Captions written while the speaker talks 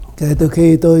Kể từ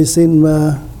khi tôi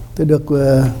được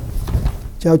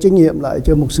trao trách nhiệm lại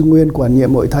cho mục sư Nguyên quản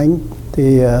nhiệm hội thánh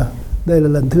thì đây là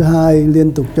lần thứ 2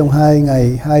 liên tục trong 2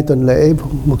 ngày 2 tuần lễ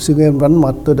mục sư Nguyên vắng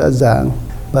mặt tôi đã giảng.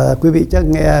 Và quý vị chắc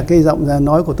nghe cái giọng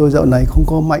nói của tôi dạo này không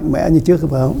có mạnh mẽ như trước,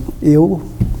 phải không? Yếu.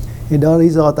 Thì đó là lý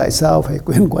do tại sao phải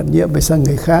quyền quản nhiệm về sang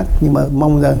người khác. Nhưng mà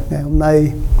mong rằng ngày hôm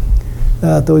nay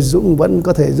tôi vẫn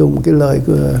có thể dùng cái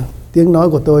tiếng nói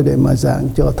của tôi để mà giảng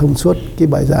cho thông suốt cái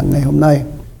bài giảng ngày hôm nay.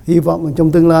 Hy vọng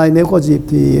trong tương lai nếu có dịp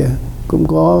thì cũng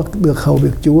có được hầu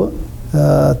việc Chúa.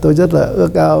 Tôi rất là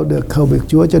ước ao được hầu việc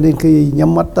Chúa cho đến khi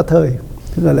nhắm mắt tắt hơi,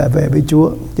 tức là về với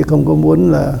Chúa, chứ không có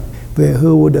muốn là về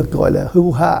hưu được gọi là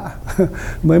hưu hạ.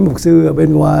 Mấy mục sư ở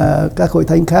bên ngoài các hội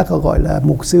thánh khác họ gọi là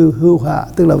mục sư hưu hạ,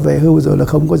 tức là về hưu rồi là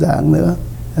không có giảng nữa,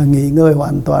 nghỉ ngơi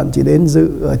hoàn toàn, chỉ đến dự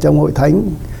ở trong hội thánh.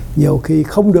 Nhiều khi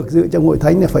không được dự trong hội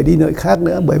thánh là phải đi nơi khác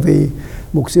nữa, bởi vì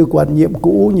mục sư quản nhiệm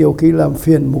cũ nhiều khi làm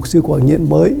phiền mục sư quản nhiệm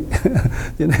mới.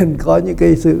 Cho nên có những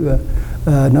cái sự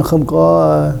nó không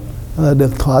có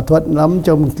được thỏa thuận lắm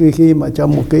trong khi mà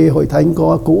trong một cái hội thánh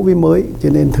có cũ với mới. Cho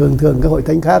nên thường các hội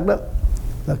thánh khác đó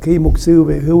là khi mục sư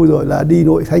về hưu rồi là đi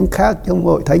hội thánh khác trong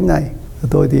hội thánh này.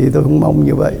 Tôi thì tôi không mong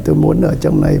như vậy, tôi muốn ở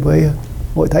trong này với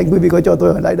hội thánh. Quý vị có cho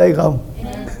tôi ở lại đây không?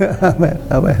 Amen,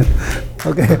 amen.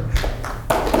 Ok.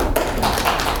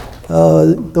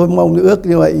 Tôi mong ước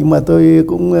như vậy, mà tôi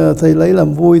cũng thấy lấy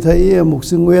làm vui thấy mục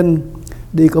sư Nguyên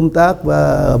đi công tác và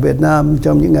ở Việt Nam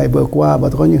trong những ngày vừa qua, và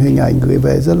có những hình ảnh gửi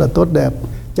về rất là tốt đẹp.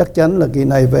 Chắc chắn là kỳ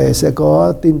này về sẽ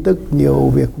có tin tức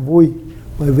nhiều việc vui,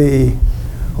 bởi vì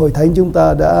hội thánh chúng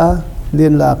ta đã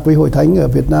liên lạc với hội thánh ở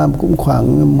Việt Nam cũng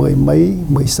khoảng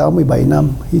 16, 17 năm,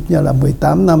 ít nhất là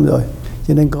 18 năm rồi.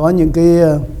 Cho nên có những cái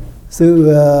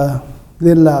sự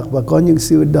liên lạc và có những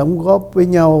sự đóng góp với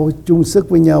nhau, chung sức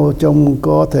với nhau trong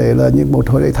có thể là những một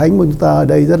hội thánh của chúng ta ở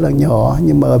đây rất là nhỏ,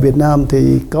 nhưng mà ở Việt Nam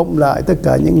thì cộng lại tất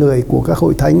cả những người của các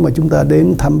hội thánh mà chúng ta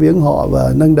đến thăm viếng họ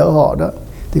và nâng đỡ họ đó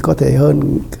thì có thể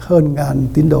hơn ngàn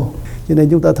tín đồ. Cho nên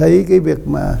chúng ta thấy cái việc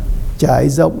mà trải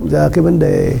rộng ra cái vấn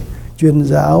đề truyền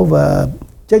giáo và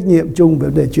trách nhiệm chung về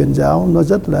vấn đề truyền giáo nó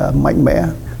rất là mạnh mẽ.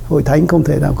 Hội thánh không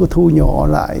thể nào cứ thu nhỏ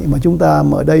lại, mà chúng ta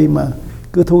ở đây mà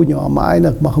cứ thu nhỏ mãi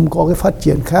là mà không có cái phát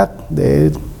triển khác để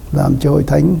làm cho hội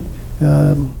thánh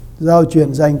giao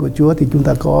truyền danh của Chúa thì chúng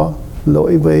ta có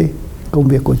lỗi với công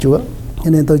việc của Chúa.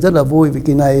 Cho nên tôi rất là vui vì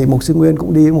kỳ này mục sư Nguyên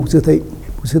cũng đi với mục sư Thịnh.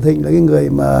 Mục sư Thịnh là cái người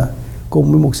mà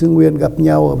cùng với mục sư Nguyên gặp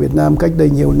nhau ở Việt Nam cách đây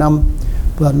nhiều năm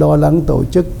và lo lắng tổ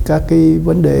chức các cái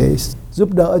vấn đề giúp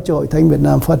đỡ cho hội thánh Việt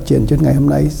Nam phát triển cho ngày hôm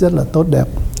nay rất là tốt đẹp.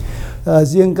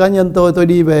 Riêng cá nhân tôi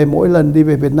đi về, mỗi lần đi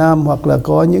về Việt Nam hoặc là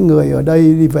có những người ở đây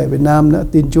đi về Việt Nam nữa,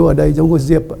 tin Chúa ở đây, giống cô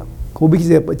Diệp, cô Bích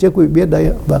Diệp ở trước quý vị biết đấy,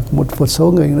 và một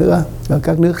số người nữa ở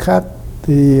các nước khác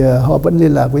thì họ vẫn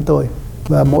liên lạc với tôi.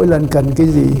 Và mỗi lần cần cái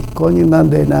gì, có những nan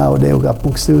đề nào đều gặp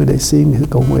mục sư để xin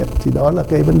cầu nguyện. Thì đó là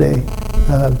cái vấn đề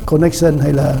connection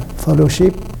hay là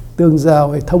fellowship, tương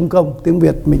giao hay thông công. Tiếng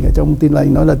Việt mình ở trong Tin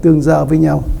Lành nói là tương giao với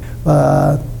nhau.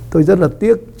 Và tôi rất là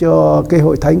tiếc cho cái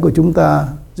hội thánh của chúng ta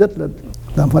rất là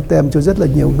làm phát tem cho rất là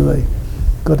nhiều người,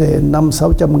 có thể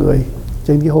 500-600 người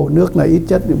trên cái hồ nước này, ít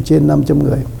nhất trên 500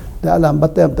 người đã làm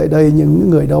bắt tem tại đây, nhưng những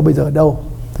người đó bây giờ đâu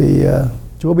thì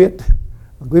Chúa biết.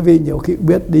 Quý vị nhiều khi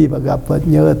biết đi và gặp và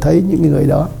nhớ thấy những người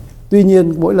đó. Tuy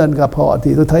nhiên mỗi lần gặp họ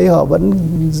thì tôi thấy họ vẫn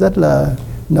rất là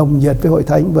nồng nhiệt với hội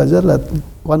thánh và rất là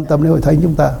quan tâm đến hội thánh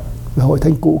chúng ta. Và hội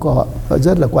thánh cũ của họ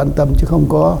rất là quan tâm, chứ không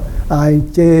có ai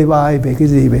chê bai về cái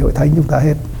gì về hội thánh chúng ta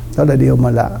hết. Đó là điều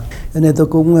mà lạ. Cho nên tôi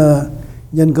cũng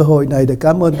nhân cơ hội này để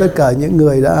cảm ơn tất cả những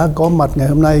người đã có mặt ngày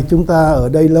hôm nay. Chúng ta ở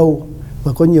đây lâu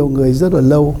và có nhiều người rất là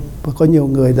lâu, và có nhiều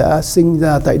người đã sinh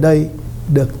ra tại đây,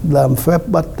 được làm phép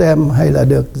bắt tem hay là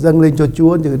được dâng lên cho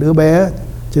Chúa như đứa bé.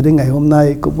 Cho đến ngày hôm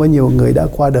nay cũng có nhiều người đã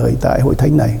qua đời tại hội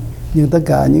thánh này. Nhưng tất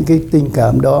cả những cái tình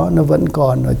cảm đó nó vẫn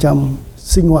còn ở trong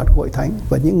sinh hoạt của hội thánh.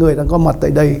 Và những người đang có mặt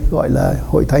tại đây gọi là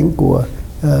hội thánh của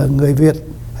người Việt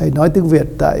hay nói tiếng Việt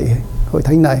tại hội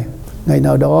thánh này. Ngày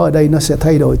nào đó ở đây nó sẽ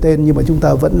thay đổi tên, nhưng mà chúng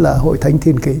ta vẫn là hội thánh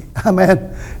thiên kỳ. Amen.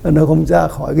 Nó không ra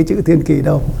khỏi cái chữ thiên kỳ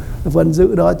đâu. Nó vẫn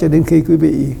giữ đó cho đến khi quý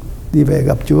vị đi về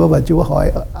gặp Chúa và Chúa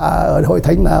hỏi ở hội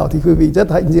thánh nào thì quý vị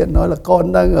rất hãnh diện nói là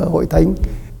con đang ở hội thánh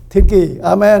thiên kỳ.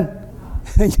 Amen.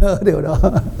 Nhớ điều đó.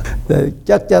 Để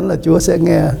chắc chắn là Chúa sẽ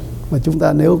nghe. Mà chúng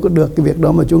ta nếu có được cái việc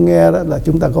đó mà Chúa nghe đó là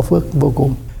chúng ta có phước vô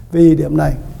cùng. Vì điểm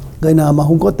này, người nào mà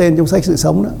không có tên trong sách sự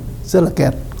sống đó rất là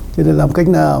kẹt. Cho nên làm cách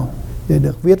nào để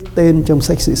được viết tên trong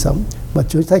sách sự sống. Mà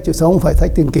sách sự sống không phải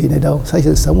sách thiên kỳ này đâu, sách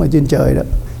sự sống ở trên trời đó.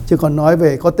 Chứ còn nói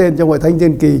về có tên trong hội thánh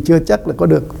thiên kỳ chưa chắc là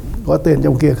có tên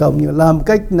trong kia không. Nhưng làm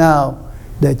cách nào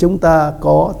để chúng ta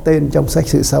có tên trong sách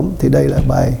sự sống, thì đây là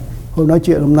bài hôm nói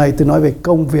chuyện hôm nay. Tôi nói về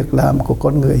công việc làm của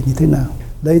con người như thế nào.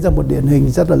 lấy ra một điển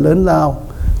hình rất là lớn lao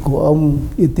của ông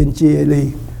tiên tri Eli.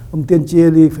 Ông tiên tri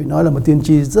Eli phải nói là một tiên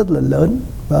tri rất là lớn,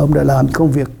 và ông đã làm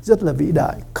công việc rất là vĩ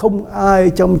đại. Không ai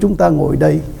trong chúng ta ngồi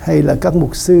đây, hay là các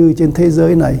mục sư trên thế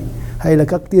giới này, hay là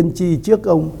các tiên tri trước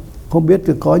ông, không biết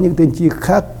có những tiên tri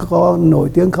khác có nổi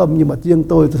tiếng không, nhưng mà riêng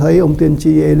tôi thấy ông tiên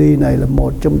tri Eli này là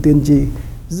một trong tiên tri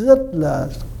rất là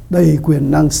đầy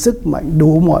quyền năng, sức mạnh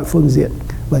đủ mọi phương diện.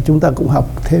 Và chúng ta cũng học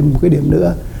thêm một cái điểm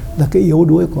nữa là cái yếu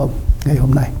đuối của ông ngày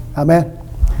hôm nay. Amen.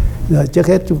 Giờ trước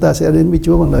hết chúng ta sẽ đến với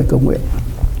Chúa bằng lời cầu nguyện.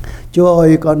 Chúa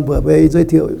ơi, con vừa mới giới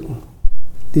thiệu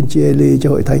tiên tri Eli cho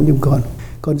hội thánh chúng con.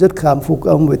 Con rất khâm phục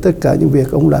ông với tất cả những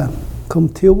việc ông làm. Không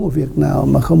thiếu một việc nào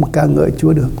mà không ca ngợi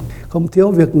Chúa được. Không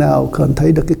thiếu việc nào còn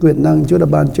thấy được cái quyền năng Chúa đã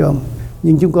ban cho ông.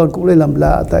 Nhưng chúng con cũng lấy làm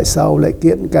lạ tại sao lại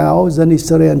kiện cáo dân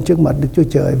Israel trước mặt Đức Chúa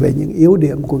Trời về những yếu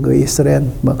điểm của người Israel,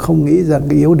 mà không nghĩ rằng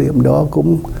cái yếu điểm đó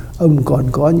ông còn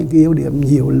có những cái yếu điểm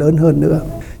nhiều lớn hơn nữa.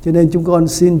 Cho nên chúng con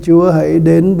xin Chúa hãy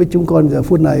đến với chúng con giờ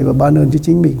phút này và ban ơn cho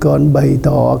chính mình con, bày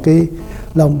tỏ cái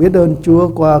lòng biết ơn Chúa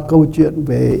qua câu chuyện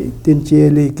về tiên tri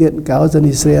Eli kiện cáo dân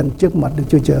Israel trước mặt Đức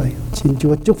Chúa Trời. Xin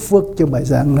Chúa chúc phước cho bài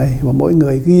giảng này, và mỗi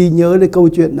người ghi nhớ lấy câu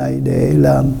chuyện này để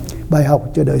làm bài học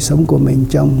cho đời sống của mình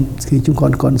trong khi chúng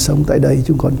con còn sống tại đây.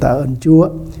 Chúng con tạ ơn Chúa.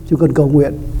 Chúng con cầu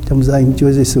nguyện trong danh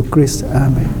Chúa Giêsu Christ.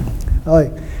 Amen. Rồi,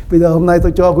 bây giờ hôm nay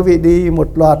tôi cho quý vị đi một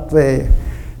loạt về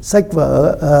sách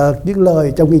vở, những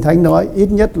lời trong Kinh-thánh nói,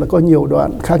 ít nhất là có nhiều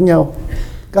đoạn khác nhau.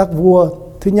 Các vua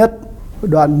thứ nhất,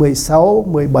 đoạn 16,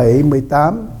 17,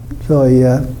 18, rồi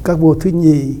các vua thứ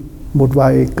nhì, một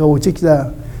vài câu trích ra.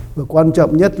 Và quan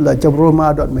trọng nhất là trong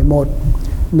Roma đoạn 11,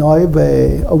 nói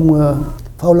về ông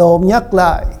Phaolô nhắc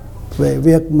lại về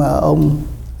việc mà ông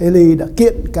Eli đã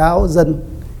kiện cáo dân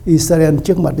Israel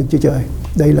trước mặt Đức Chúa Trời.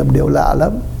 Đây là một điều lạ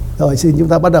lắm. Rồi xin chúng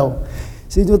ta bắt đầu.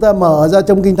 Xin chúng ta mở ra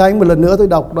trong Kinh Thánh một lần nữa, tôi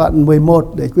đọc đoạn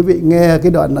 11 để quý vị nghe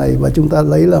cái đoạn này và chúng ta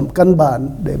lấy làm căn bản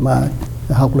để mà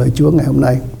học lời Chúa ngày hôm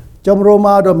nay. Trong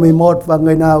Roma đoạn 11, và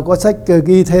người nào có sách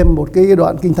ghi thêm một cái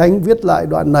đoạn Kinh Thánh viết lại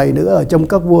đoạn này nữa ở trong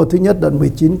các vua thứ nhất đoạn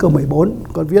 19 câu 14,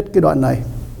 con viết cái đoạn này,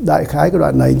 đại khái cái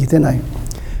đoạn này như thế này.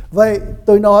 Vậy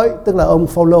tôi nói, tức là ông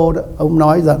Phaolô đó, ông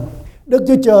nói rằng Đức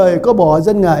Chúa Trời có bỏ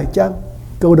dân Ngài chăng?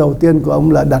 Câu đầu tiên của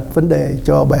ông là đặt vấn đề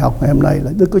cho bài học ngày hôm nay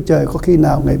là Đức Chúa Trời có khi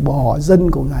nào Ngài bỏ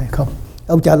dân của Ngài không?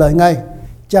 Ông trả lời ngay,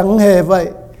 chẳng hề vậy,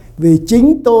 vì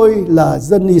chính tôi là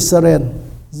dân Israel,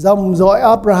 dòng dõi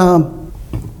Abraham.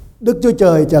 Đức Chúa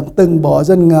Trời chẳng từng bỏ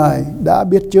dân Ngài đã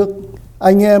biết trước.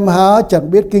 Anh em há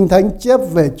chẳng biết Kinh Thánh chép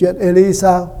về chuyện Eli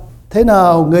sao? Thế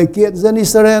nào người kiện dân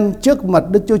Israel trước mặt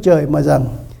Đức Chúa Trời mà rằng,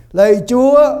 lạy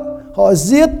Chúa, họ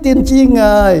giết tiên tri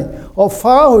Ngài, họ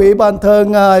phá hủy bàn thờ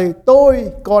Ngài, tôi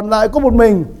còn lại có một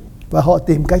mình, và họ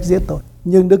tìm cách giết tôi.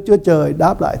 Nhưng Đức Chúa Trời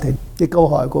đáp lại thế. Cái câu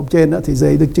hỏi của ông trên đó thì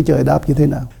dây Đức Chúa Trời đáp như thế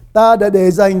nào? Ta đã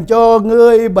để dành cho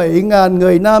ngươi 7.000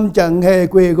 người nam chẳng hề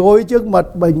quỳ gối trước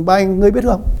mặt bành banh. Ngươi biết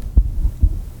không?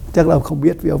 Chắc là không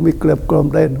biết vì ông Microphone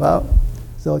lên, phải không?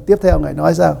 Rồi tiếp theo Ngài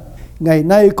nói sao? Ngày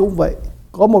nay cũng vậy,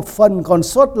 có một phần còn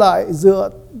sót lại dựa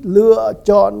lựa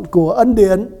chọn của ân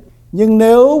điển. Nhưng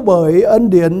nếu bởi ân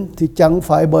điển thì chẳng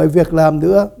phải bởi việc làm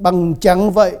nữa. Bằng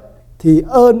chẳng vậy thì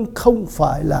ơn không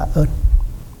phải là ơn.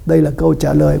 Đây là câu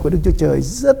trả lời của Đức Chúa Trời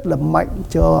rất là mạnh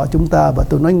cho chúng ta. Và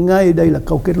tôi nói ngay đây là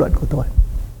câu kết luận của tôi.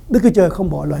 Đức Chúa Trời không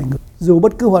bỏ loài người dù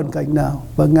bất cứ hoàn cảnh nào.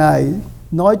 Và Ngài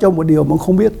nói cho một điều mà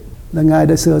không biết là Ngài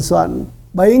đã sửa soạn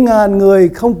 7.000 người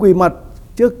không quỳ mặt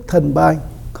trước thần Ba-anh,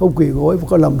 không quỳ gối và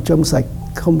có lòng trong sạch,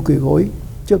 không quỳ gối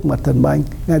trước mặt thần Ba-anh.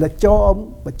 Ngài đã cho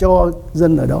ông và cho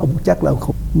dân ở đó, ông chắc là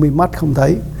không, mì mắt không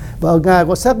thấy. Và Ngài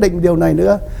có xác định điều này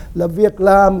nữa là việc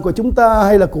làm của chúng ta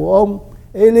hay là của ông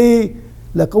Eli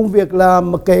là công việc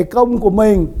làm mà kể công của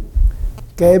mình,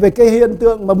 kể về cái hiện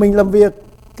tượng mà mình làm việc,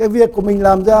 cái việc của mình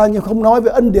làm ra, nhưng không nói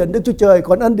về ân điển Đức Chúa Trời.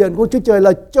 Còn ân điển của Chúa Trời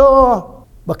là cho,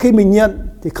 và khi mình nhận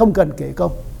thì không cần kể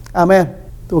công. Amen.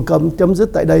 Tôi chấm dứt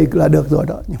tại đây là được rồi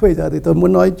đó. Nhưng bây giờ thì tôi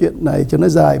muốn nói chuyện này cho nó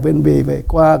dài, vì về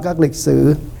qua các lịch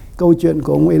sử, câu chuyện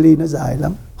của ông Eli nó dài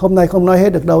lắm. Hôm nay không nói hết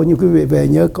được đâu, nhưng quý vị về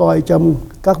nhớ coi trong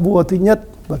các vua thứ nhất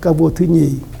và các vua thứ nhì,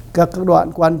 các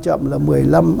đoạn quan trọng là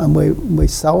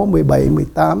 16, 17,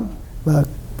 18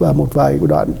 và một vài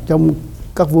đoạn trong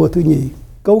các vua thứ nhì.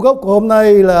 Câu gốc của hôm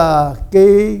nay là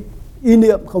cái ý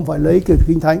niệm không phải lấy từ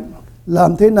Kinh Thánh.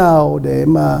 Làm thế nào để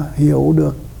mà hiểu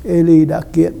được Eli đã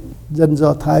kiện dân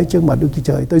Do Thái trước mặt Đức Chúa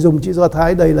Trời? Tôi dùng chữ Do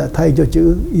Thái đây là thay cho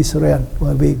chữ Israel,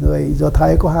 bởi vì người Do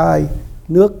Thái có hai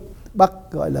nước Bắc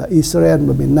gọi là Israel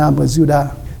và miền Nam là Judah.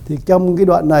 Thì trong cái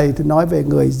đoạn này thì nói về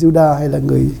người Judah hay là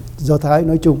người Do Thái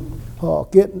nói chung. Họ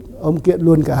ông kiện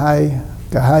luôn cả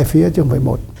hai phía chứ không phải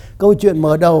một. Câu chuyện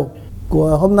mở đầu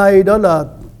của hôm nay đó là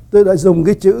tôi đã dùng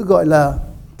cái chữ gọi là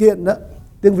kiện đó.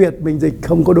 Tiếng Việt mình dịch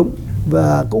không có đúng.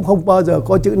 và cũng không bao giờ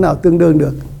có chữ nào tương đương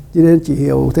được, cho nên chỉ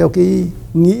hiểu theo cái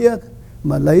nghĩa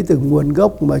mà lấy từ nguồn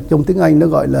gốc mà trong tiếng Anh nó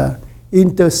gọi là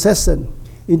intercession.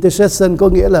 Intercession có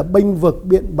nghĩa là bênh vực,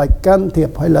 biện bạch, can thiệp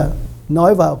hay là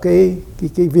nói vào cái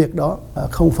việc đó,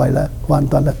 không phải là hoàn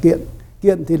toàn là kiện.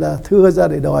 Kiện thì là thưa ra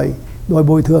để đòi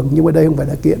bồi thường, nhưng mà đây không phải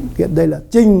là kiện. Kiện đây là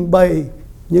trình bày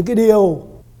những cái điều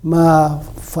mà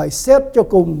phải xét cho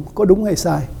cùng có đúng hay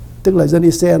sai. Tức là dân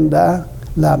Israel đã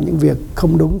làm những việc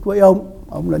không đúng với ông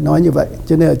lại nói như vậy.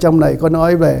 Cho nên ở trong này có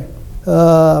nói về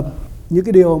những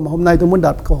cái điều mà hôm nay tôi muốn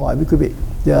đặt câu hỏi với quý vị.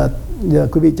 Giờ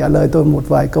quý vị trả lời tôi một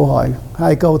vài câu hỏi,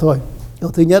 2 câu thôi.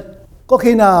 Câu thứ nhất, có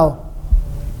khi nào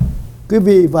quý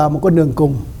vị vào một con đường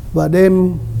cùng và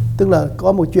đêm, tức là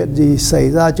có một chuyện gì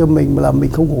xảy ra cho mình mà làm mình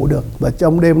không ngủ được, và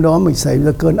trong đêm đó mình xảy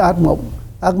ra cơn ác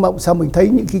mộng, xong mình thấy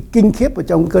những cái kinh khiếp ở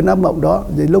trong cơn ác mộng đó,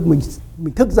 rồi lúc mình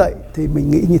thức dậy thì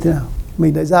mình nghĩ như thế nào?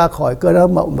 Mình đã ra khỏi cơn ác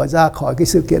mộng và ra khỏi cái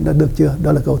sự kiện đó được chưa?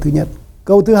 Đó là câu thứ nhất.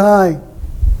 Câu thứ hai,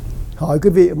 hỏi quý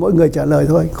vị mỗi người trả lời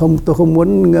thôi, tôi không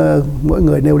muốn mỗi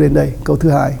người nêu lên đây. Câu thứ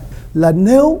hai là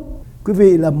nếu quý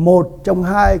vị là một trong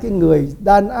 2 cái người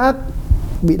đàn ác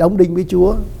bị đóng đinh với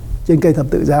Chúa trên cây thập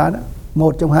tự giá đó,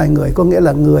 một trong 2 người, có nghĩa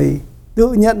là người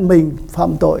tự nhận mình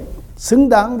phạm tội, xứng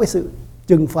đáng với sự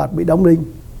trừng phạt bị đóng đinh,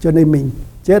 cho nên mình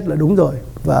chết là đúng rồi.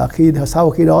 Và sau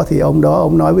khi đó thì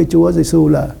ông nói với Chúa Giêsu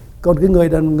là còn cái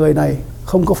người này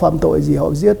không có phạm tội gì,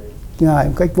 họ giết Ngài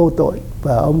một cách vô tội,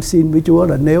 và ông xin với Chúa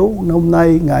là nếu hôm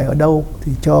nay Ngài ở đâu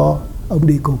thì cho ông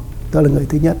đi cùng. Đó là người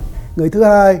thứ nhất. Người thứ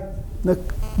hai,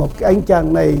 một cái anh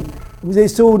chàng này, ông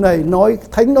Giêsu này nói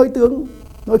thánh nói tướng,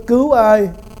 nói cứu ai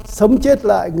sống chết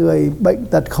lại, người bệnh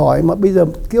tật khỏi, mà bây giờ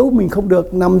cứu mình không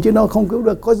được, nằm chứ nó không cứu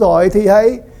được, có giỏi thì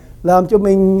hãy làm cho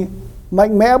mình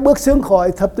mạnh mẽ bước xuống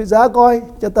khỏi thập tự giá coi,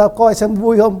 cho ta coi xem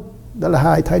vui không. Đó là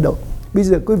 2 thái độ. Bây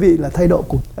giờ quý vị là thái độ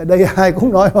của ở đây ai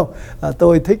cũng nói không,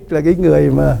 tôi thích là cái người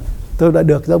mà tôi đã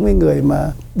được giống cái người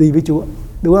mà đi với Chúa,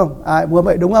 đúng không? Ai muốn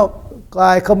vậy đúng không? Có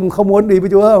ai không muốn đi với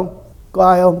Chúa không?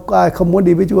 Có ai không muốn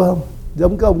đi với Chúa không?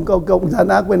 Giống cái ông gian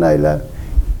ác bên này là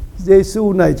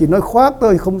Giêsu này chỉ nói khoác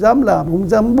thôi, không dám làm, không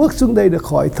dám bước xuống đây được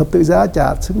khỏi thập tự giá,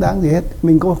 chả xứng đáng gì hết.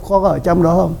 Mình có ở trong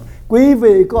đó không? Quý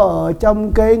vị có ở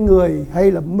trong cái người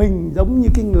hay là mình giống như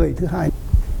cái người thứ hai?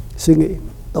 Suy nghĩ.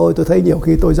 Tôi thấy nhiều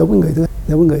khi tôi giống cái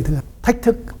người thứ hai, thách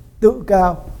thức, tự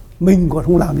cao, mình còn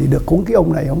không làm gì được, cũng cái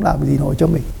ông này không làm gì nổi cho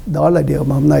mình. Đó là điều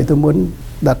mà hôm nay tôi muốn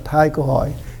đặt 2 câu hỏi.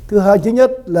 Thứ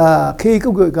nhất là khi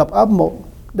có người gặp ác mộng,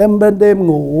 ban đêm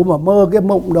ngủ mà mơ cái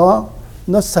mộng đó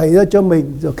nó xảy ra cho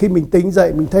mình, rồi khi mình tỉnh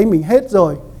dậy mình thấy mình hết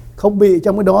rồi, không bị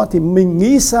trong cái đó, thì mình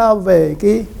nghĩ sao về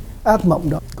cái ác mộng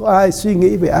đó? Có ai suy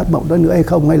nghĩ về ác mộng đó nữa hay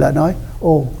không, hay là nói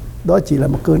đó chỉ là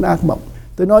một cơn ác mộng?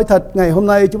 Tôi nói thật, ngày hôm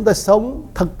nay chúng ta sống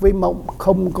thật với mộng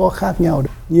không có khác nhau được.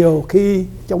 Nhiều khi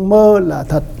trong mơ là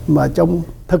thật, mà trong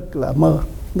thực là mơ.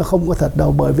 Nó không có thật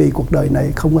đâu, bởi vì cuộc đời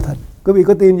này không có thật. Quý vị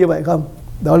có tin như vậy không?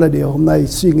 Đó là điều hôm nay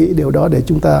suy nghĩ điều đó để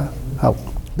chúng ta học.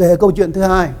 Đây là câu chuyện thứ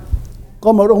hai.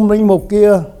 Có một ông linh mục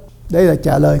kia, đây là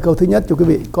trả lời câu thứ nhất cho quý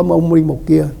vị. Có một ông linh mục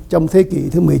kia trong thế kỷ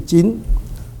thứ 19.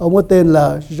 Ông có tên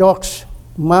là George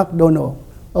MacDonald.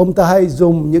 Ông ta hay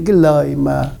dùng những cái lời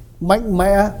mà mạnh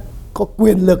mẽ, có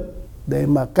quyền lực để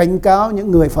mà cảnh cáo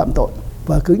những người phạm tội.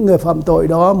 Và cứ người phạm tội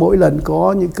đó mỗi lần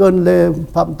có những cơn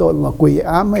phạm tội mà quỷ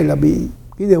ám hay là bị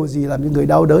cái điều gì làm cho người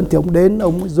đau đớn, thì ông đến,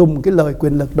 ông dùng cái lời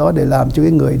quyền lực đó để làm cho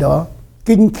cái người đó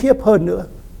kinh khiếp hơn nữa.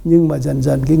 Nhưng mà dần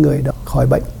dần cái người đó khỏi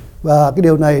bệnh. Và cái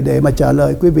điều này để mà trả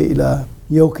lời quý vị là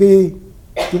nhiều khi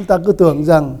chúng ta cứ tưởng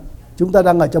rằng chúng ta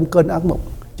đang ở trong cơn ác mộng,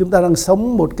 chúng ta đang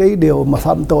sống một cái điều mà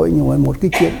phạm tội, nhưng mà một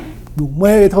cái chuyện đủ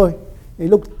mê thôi. Cái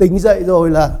lúc tỉnh dậy rồi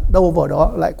là đâu vào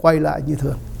đó lại quay lại như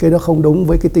thường. Cái đó không đúng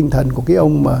với cái tinh thần của cái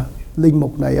ông mà linh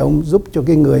mục này. Ông giúp cho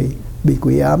cái người bị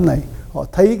quỷ ám này, họ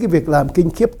thấy cái việc làm kinh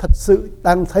khiếp thật sự,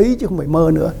 đang thấy chứ không phải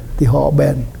mơ nữa, thì họ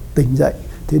bèn tỉnh dậy,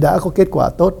 thì đã có kết quả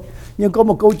tốt. Nhưng có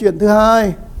một câu chuyện thứ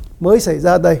hai mới xảy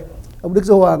ra đây. Ông Đức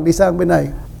Giáo Hoàng đi sang bên này,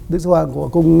 Đức Giáo Hoàng của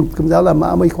Công giáo La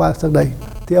Mã mới qua sang đây,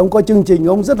 thì ông có chương trình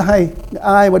ông rất hay.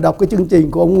 Ai mà đọc cái chương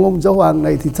trình của ông Giáo Hoàng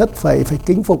này thì rất phải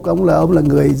kính phục ông là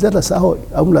người rất là xã hội.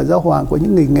 Ông là Giáo Hoàng của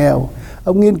những người nghèo.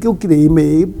 Ông nghiên cứu tỉ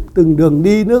mỉ từng đường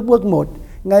đi nước bước một.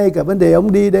 Ngay cả vấn đề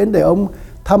ông đi đến để ông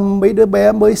thăm mấy đứa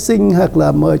bé mới sinh hoặc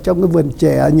là ở trong cái vườn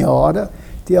trẻ nhỏ đó,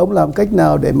 thì ông làm cách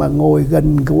nào để mà ngồi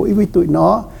gần gũi với tụi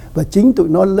nó, và chính tụi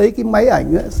nó lấy cái máy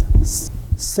ảnh đó,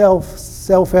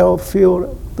 self-film,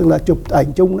 tức là chụp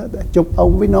ảnh chung đó, chụp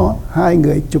ông với nó, 2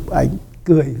 người chụp ảnh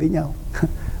cười với nhau.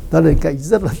 Đó là cảnh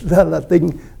rất là tinh,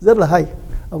 rất là hay.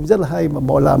 Ông rất là hay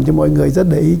mà làm cho mọi người rất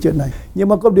để ý chuyện này. Nhưng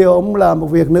mà có điều ông làm một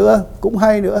việc nữa cũng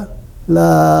hay nữa,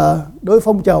 là đối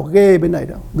phong trào gay bên này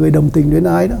đó, người đồng tình luyến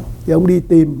ái đó, thì ông đi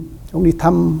tìm ông đi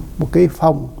thăm một cái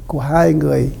phòng của hai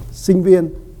người sinh viên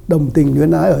đồng tình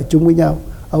luyến ái ở chung với nhau.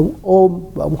 Ông ôm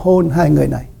và ông hôn hai người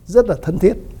này rất là thân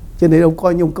thiết. Cho nên ông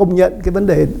coi như ông công nhận cái vấn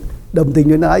đề đồng tình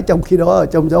luyến ái, trong khi đó ở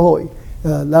trong giáo hội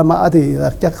La Mã thì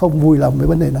là chắc không vui lòng với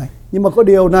vấn đề này. Nhưng mà có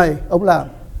điều này ông làm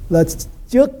là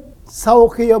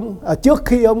trước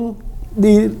khi ông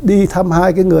đi thăm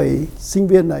hai cái người sinh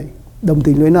viên này đồng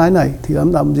tình luyến ái này thì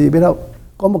ông làm gì biết không?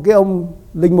 Có một cái ông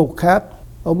linh mục khác,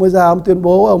 ông mới ra ông tuyên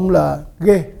bố ông là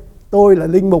gay. Tôi là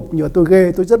linh mục nhưng mà tôi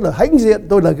gay, tôi rất là hãnh diện,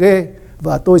 tôi là gay.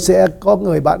 Và tôi sẽ có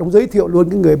người bạn, ông giới thiệu luôn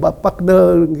cái người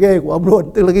partner gay của ông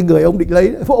luôn. Tức là cái người ông định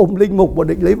lấy, ông linh mục mà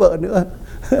định lấy vợ nữa.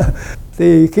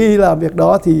 Thì khi làm việc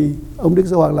đó thì ông Đức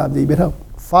Giáo Hoàng làm gì biết không?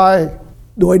 Phải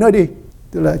đuổi nó đi.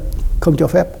 Tức là không cho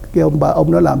phép cái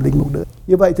ông nó làm linh mục nữa.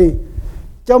 Như vậy thì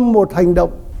trong một hành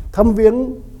động thăm viếng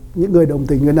những người đồng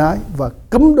tình luyến ái và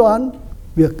cấm đoán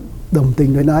việc đồng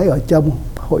tình luyến ái ở trong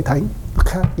hội thánh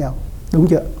khác nhau, đúng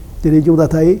chưa? Cho nên chúng ta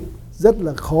thấy rất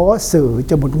là khó xử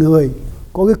cho một người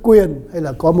có cái quyền hay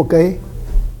là có một cái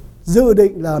dự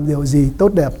định làm điều gì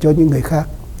tốt đẹp cho những người khác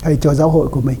hay cho giáo hội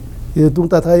của mình. Thì chúng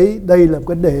ta thấy đây là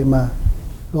vấn đề mà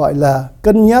gọi là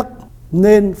cân nhắc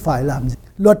nên phải làm gì.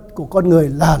 Luật của con người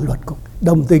là luật của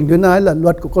đồng tình luyến ái, là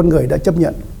luật của con người đã chấp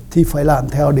nhận thì phải làm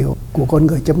theo điều của con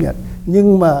người chấp nhận.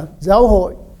 Nhưng mà giáo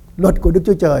hội, luật của Đức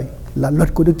Chúa Trời là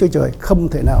luật của Đức Chúa Trời, không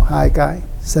thể nào hai cái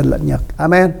xen lẫn nhau.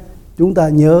 Amen. Chúng ta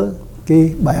nhớ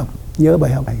cái bài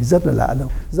học này rất là lạ đâu.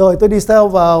 Rồi tôi đi theo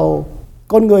vào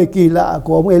con người kỳ lạ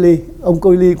của ông Eli. Ông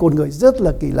Eli con người rất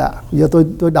là kỳ lạ. Giờ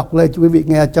tôi đọc lên cho quý vị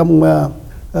nghe. Trong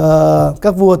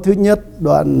các vua thứ nhất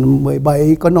đoạn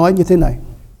 17 có nói như thế này.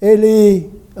 Eli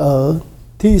ở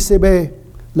Thi-sê-bê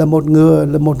là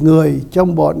một người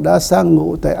trong bọn đã sang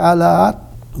ngụ tại A-la-át,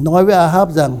 nói với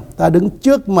A-háp rằng: ta đứng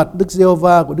trước mặt Đức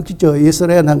Giê-hô-va của Đức Chúa Trời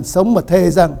Israel hằng sống mà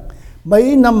thề rằng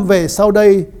mấy năm về sau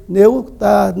đây, nếu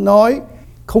ta nói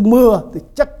không mưa thì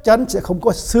chắc chắn sẽ không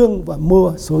có sương và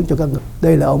mưa xuống cho các người.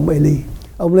 Đây là ông Eli.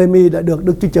 Ông Lê-mi đã được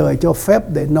Đức Chúa Trời cho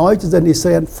phép để nói cho dân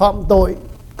Israel phạm tội.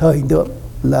 Thời hình tượng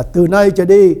là từ nay trở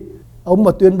đi, ông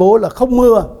mà tuyên bố là không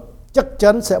mưa, chắc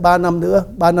chắn sẽ 3 năm nữa,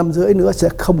 3 năm rưỡi nữa sẽ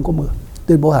không có mưa.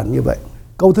 Tuyên bố hẳn như vậy.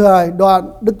 Câu thứ hai,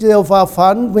 đoạn Đức Giê-hô-va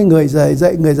phán với người dạy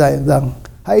rằng: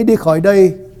 hãy đi khỏi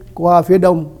đây qua phía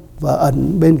đông và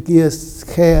ẩn bên kia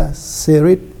khe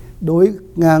Serit, đối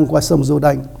ngang qua sông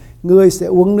Giô-đanh. Ngươi sẽ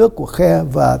uống nước của khe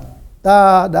và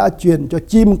ta đã truyền cho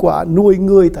chim quạ nuôi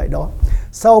ngươi tại đó.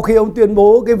 Sau khi ông tuyên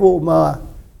bố cái vụ mà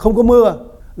không có mưa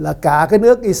là cả cái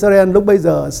nước Israel lúc bây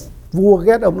giờ vua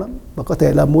ghét ông lắm và có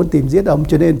thể là muốn tìm giết ông,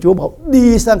 cho nên Chúa bảo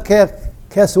đi sang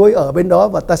khe suối ở bên đó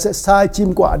và ta sẽ sai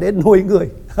chim quạ đến nuôi người.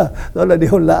 Đó là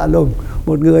điều lạ lùng.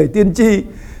 Một người tiên tri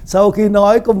sau khi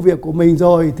nói công việc của mình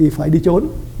rồi thì phải đi trốn,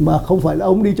 mà không phải là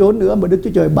ông đi trốn nữa mà Đức Chúa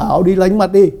Trời bảo đi lánh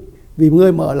mặt đi, vì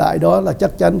người mở lại đó là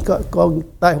chắc chắn có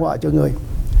tai họa cho người.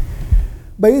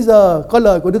 Bấy giờ có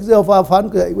lời của Đức Giê-hô-va phán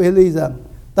dạy Eli rằng: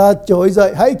 ta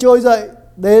hãy trỗi dậy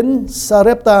đến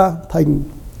Sarepta, thành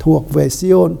thuộc về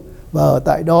Sion, và ở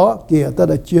tại đó kìa ta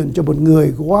đã truyền cho một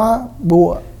người góa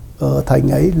bụa ở thành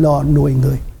ấy lo nuôi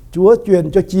người. Chúa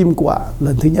truyền cho chim quạ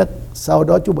lần thứ nhất, sau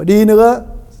đó Chúa bảo đi nữa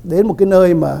đến một cái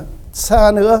nơi mà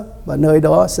xa nữa, và nơi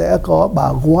đó sẽ có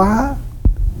bà góa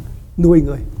nuôi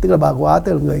người. Tức là bà góa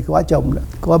tức là người góa chồng đó.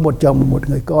 Có một chồng một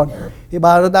người con. Thì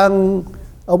bà đang,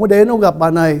 ông mới đến ông gặp bà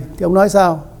này thì ông nói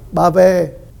sao? Bà về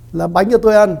làm bánh cho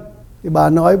tôi ăn. Thì bà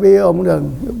nói với ông rằng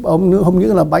ông không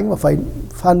những làm bánh mà phải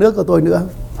pha nước cho tôi nữa,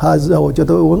 pha dầu cho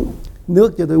tôi uống,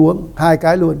 nước cho tôi uống, hai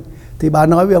cái luôn. Thì bà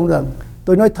nói với ông rằng: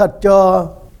 tôi nói thật cho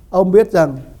ông biết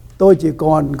rằng tôi chỉ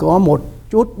còn có một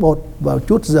chút bột và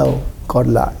chút dầu còn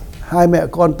lại. Hai mẹ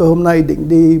con tôi hôm nay định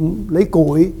đi lấy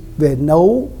củi về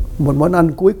nấu một món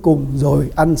ăn cuối cùng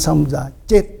rồi ăn xong ra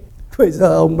chết. Bây giờ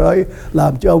ông nói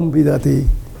làm cho ông, bây giờ thì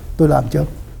tôi làm cho ông.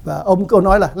 Và ông câu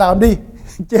nói là làm đi,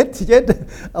 chết thì chết.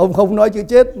 Ông không nói chữ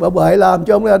chết mà bảo hãy làm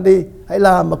cho ông ăn đi, hãy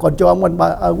làm mà còn cho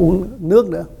ông uống nước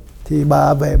nữa. Thì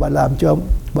bà về bà làm cho ông,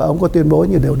 và ông có tuyên bố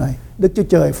như điều này. Đức Chúa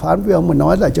Trời phán với ông mà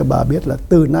nói lại cho bà biết là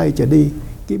từ nay trở đi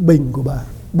cái bình của bà,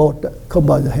 bột không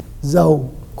bao giờ hết, dầu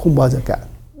không bao giờ cạn.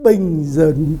 Bình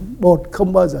giờ bột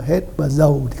không bao giờ hết và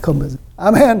dầu thì không bao giờ.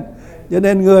 Amen. Cho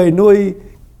nên người nuôi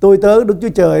tôi tớ Đức Chúa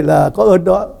Trời là có ơn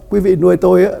đó. Quý vị nuôi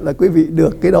tôi là quý vị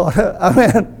được cái đó.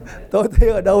 Amen. Tôi thấy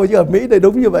ở đâu chứ ở Mỹ thì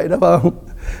đúng như vậy đó phải không?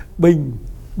 Bình,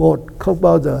 bột không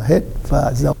bao giờ hết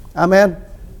và dầu. Amen.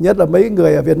 Nhất là mấy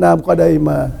người ở Việt Nam qua đây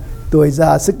mà tuổi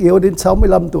già sức yếu đến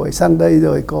 65 tuổi sang đây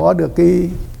rồi có được cái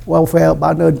welfare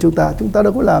ban ơn chúng ta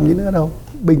đâu có làm gì nữa đâu.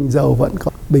 Bình dầu vẫn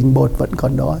còn, bình bột vẫn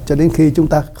còn đó, cho đến khi chúng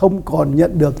ta không còn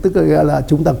nhận được, tức là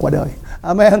chúng ta qua đời.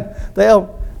 Amen. Thấy không?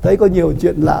 Thấy có nhiều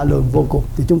chuyện lạ lùng vô cùng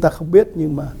thì chúng ta không biết,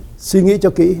 nhưng mà Suy nghĩ cho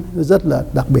kỹ, nó rất là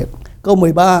đặc biệt. Câu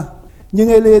 13. Nhưng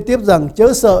Eli tiếp rằng,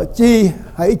 chớ sợ chi,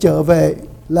 hãy trở về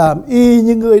làm y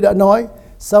như ngươi đã nói.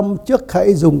 Xong trước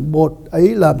hãy dùng bột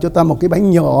ấy làm cho ta một cái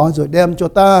bánh nhỏ, rồi đem cho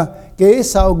ta. Kế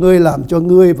sau ngươi làm cho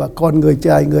ngươi và con người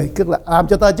trai người, tức là làm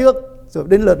cho ta trước, rồi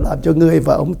đến lượt làm cho ngươi.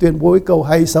 Và ông tuyên bố câu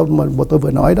hay sau mà tôi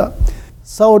vừa nói đó.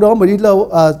 Sau đó mà đi lâu,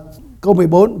 câu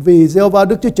 14. Vì Giê-hô-va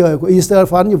Đức Chúa Trời của Israel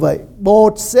phán như vậy,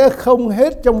 bột sẽ không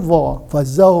hết trong vỏ và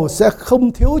dầu sẽ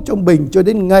không thiếu trong bình cho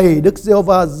đến ngày Đức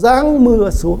Giê-hô-va giáng mưa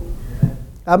xuống.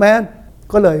 Amen.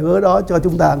 Có lời hứa đó cho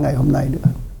chúng ta ngày hôm nay nữa.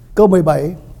 Câu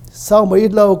 17. Sau một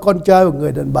ít lâu, con trai của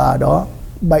người đàn bà đó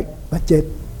bệnh và chết.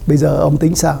 Bây giờ ông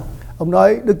tính sao? Ông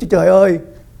nói, Đức Chúa Trời ơi,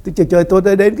 Đức Chúa Trời, tôi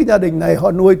đã đến cái gia đình này,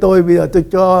 họ nuôi tôi, bây giờ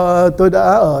tôi đã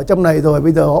ở trong này rồi,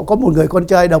 bây giờ họ có một người con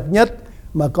trai độc nhất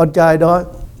mà con trai đó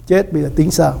chết, bây giờ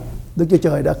tính sao? Đức Chúa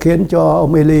Trời đã khiến cho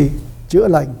ông Eli chữa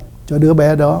lành cho đứa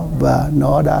bé đó và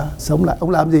nó đã sống lại. Ông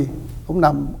làm gì? Ông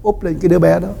nằm úp lên cái đứa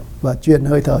bé đó và truyền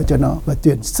hơi thở cho nó và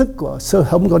truyền sức của sơ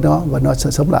hống của nó và nó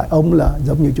sẽ sống lại. Ông là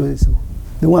giống như Chúa Giêsu,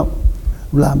 đúng không?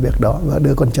 Ông làm việc đó và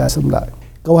đưa con trai sống lại.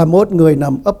 Câu 21. Người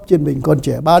nằm ấp trên mình con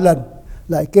trẻ 3 lần,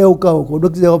 lại kêu cầu của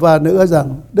Đức Giê-hô-va nữa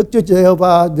rằng, Đức Chúa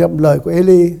Giê-hô-va nhậm lời của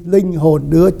Eli, linh hồn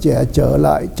đứa trẻ trở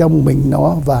lại trong mình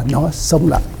nó và nó sống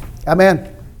lại. Amen.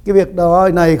 Cái việc đó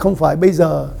này không phải bây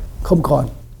giờ không còn.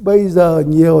 Bây giờ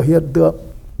nhiều hiện tượng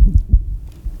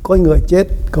có người chết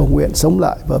cầu nguyện sống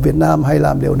lại, và Việt Nam hay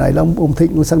làm điều này lắm. Ông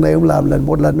Thịnh sang đây ông làm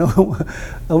một lần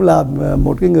ông làm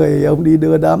một cái người, ông đi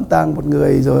đưa đám tang một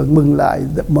người rồi mừng lại,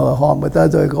 mở hòm người ta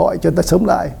rồi gọi cho ta sống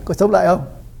lại. Có sống lại không?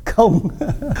 Không.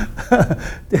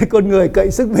 Thế con người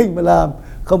cậy sức mình mà làm,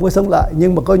 không có sống lại.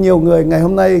 Nhưng mà có nhiều người ngày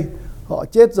hôm nay họ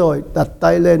chết rồi đặt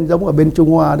tay lên, giống ở bên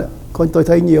Trung Hoa đó, tôi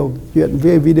thấy nhiều chuyện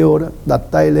video đó, đặt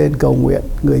tay lên cầu nguyện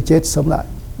người chết sống lại.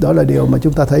 Đó là điều mà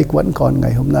chúng ta thấy vẫn còn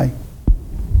ngày hôm nay.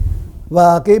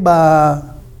 Và cái bà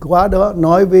quá đó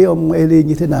nói với ông Eli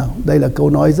như thế nào? Đây là câu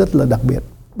nói rất là đặc biệt.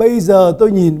 Bây giờ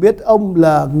tôi nhìn biết ông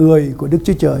là người của Đức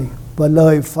Chúa Trời, và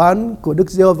lời phán của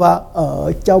Đức Giê-hô-va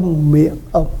ở trong miệng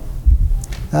ông.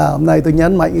 Hôm nay tôi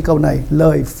nhấn mạnh cái câu này,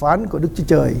 lời phán của Đức Chúa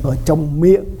Trời ở trong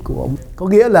miệng của ông. Có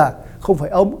nghĩa là không phải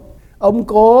ông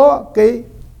có cái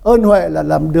ơn huệ là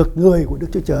làm được người của Đức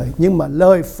Chúa Trời, nhưng mà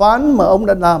lời phán mà ông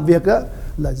đã làm việc đó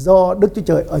là do Đức Chúa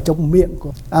Trời ở trong miệng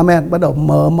của. Amen. Bắt đầu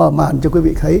mở màn cho quý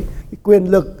vị thấy cái quyền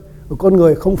lực của con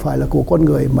người không phải là của con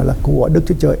người mà là của Đức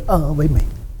Chúa Trời ở với mình.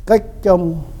 Cách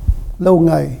trong lâu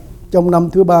ngày, trong năm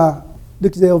thứ 3,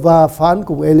 Đức Giê-hô-va phán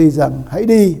cùng Eli rằng, hãy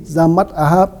đi ra mắt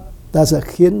Ahab, ta sẽ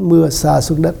khiến mưa sa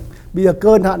xuống đất. Bây giờ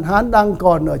cơn hạn hán đang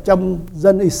còn ở trong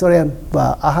dân Israel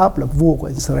và Ahab là vua của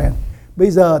Israel.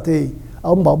 Bây giờ thì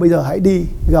ông bảo bây giờ hãy đi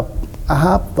gặp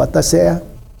Ahab và ta sẽ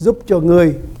giúp cho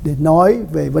ngươi để nói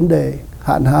về vấn đề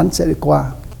hạn hán sẽ đi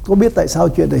qua. Có biết tại sao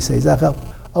chuyện này xảy ra không?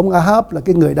 Ông Ahab là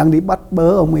cái người đang đi bắt bớ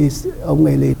ông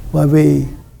Eli, bởi vì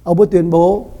ông có tuyên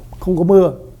bố không có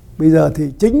mưa. Bây giờ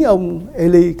thì chính ông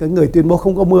Eli, cái người tuyên bố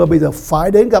không có mưa, bây giờ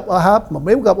phải đến gặp Ahab, mà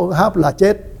nếu gặp ông Ahab là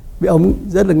chết. Vì ông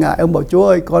rất là ngại, ông bảo Chúa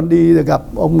ơi, con đi gặp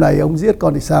ông này, ông giết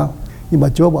con thì sao? Nhưng mà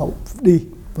Chúa bảo đi,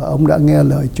 và ông đã nghe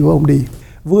lời Chúa, ông đi.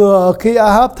 Vừa khi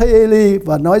Ahab thấy Eli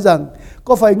và nói rằng,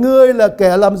 có phải ngươi là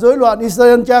kẻ làm rối loạn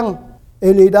Israel chăng?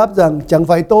 Eli đáp rằng, chẳng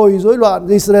phải tôi rối loạn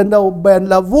Israel đâu, bèn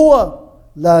là vua,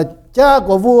 là cha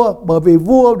của vua, bởi vì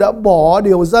vua đã bỏ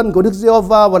điều dân của Đức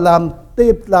Giê-hô-va và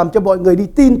làm cho mọi người đi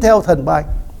tin theo thần Ba.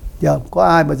 Giờ có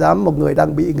ai mà dám, một người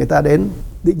đang bị người ta đến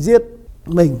định giết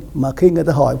mình, mà khi người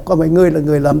ta hỏi có phải ngươi là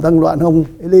người làm tăng loạn không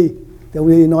Eli, thì ông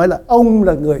Eli nói là ông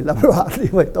là người làm loạn, thì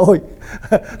phải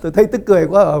tôi thấy tức cười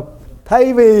quá không?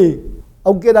 Thay vì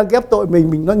ông kia đang ghép tội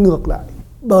mình nói ngược lại,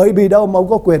 bởi vì đâu mà ông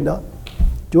có quyền đó.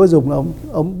 Chúa dùng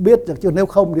ông biết được, chứ nếu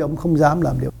không thì ông không dám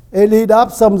làm điều. Eli đáp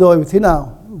xong rồi thế nào?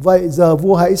 Vậy giờ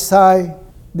vua hãy sai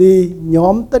đi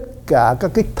nhóm tất cả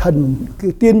các cái thần,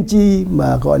 cái tiên tri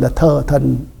mà gọi là thờ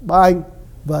thần Ba-anh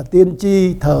và tiên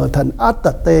tri thờ thần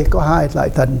Át-tà-tê. Có hai loại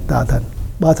thần tà thần,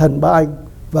 ba thần Ba-anh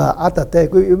và Át-tà-tê.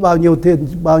 Quý vị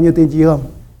bao nhiêu tiên tri không?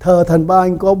 Thờ thần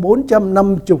Ba-anh có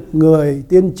 450 người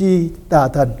tiên tri tà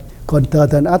thần, còn thờ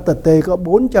thần Át-tà-tê có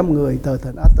 400 người thờ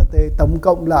thần Át-tà-tê. Tổng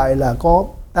cộng lại là có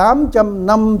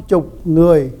 850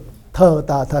 người thờ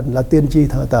tà thần, là tiên tri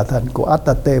thờ tà thần của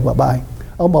Át-tà-tê và Ba-anh.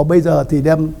 Ông bảo bây giờ thì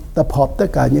đem tập hợp tất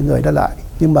cả những người đó lại.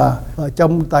 Nhưng mà ở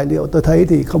trong tài liệu tôi thấy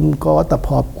thì không có tập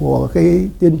hợp của cái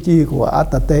tiên tri của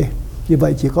Át-tà-tê. Như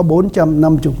vậy chỉ có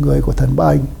 450 người của thần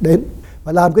Ba-anh đến.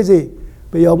 Và làm cái gì?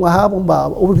 Vì ông Ahab, ông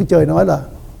bảo, ông Đức Trời nói là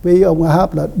vì ông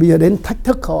Ahab là bây giờ đến thách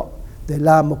thức họ để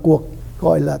làm một cuộc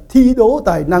gọi là thi đố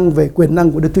tài năng về quyền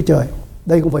năng của Đức Chúa Trời.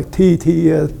 Đây không phải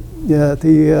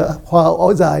thi hoa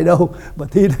áo dài đâu, mà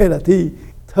thi đây là thi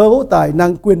thấu tài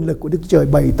năng quyền lực của Đức Chúa Trời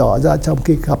bày tỏ ra trong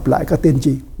khi gặp lại các tiên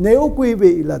tri. Nếu quý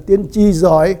vị là tiên tri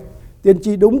giỏi, tiên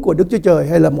tri đúng của Đức Chúa Trời,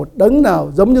 hay là một đấng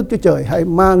nào giống Đức Chúa Trời, hãy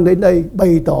mang đến đây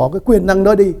bày tỏ cái quyền năng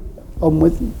đó đi. Ông mới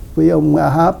với ông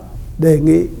Ahab đề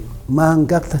nghị mang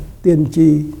các tiên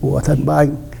tri của thần Ba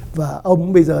Anh. Và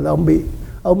ông bây giờ là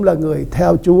ông là người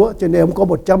theo Chúa, cho nên ông có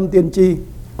 100 tiên tri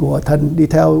của thần đi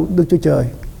theo Đức Chúa Trời.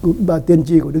 Ba tiên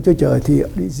tri của Đức Chúa Trời thì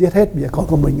bị giết hết, bây giờ còn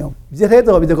có mình ông. Giết hết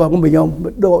rồi, bây giờ còn có mình ông.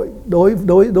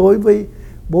 Đối với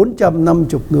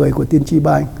 450 người của tiên tri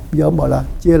Ba Anh, bây giờ ông bảo là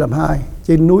chia làm hai.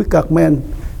 Trên núi Carmel.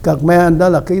 Carmel đó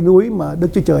là cái núi mà Đức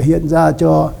Chúa Trời hiện ra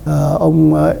cho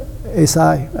ông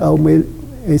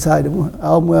Esai, đúng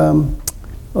không?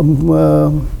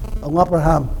 Ông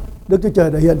Abraham. Đức Chúa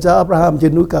Trời đã hiện ra Abraham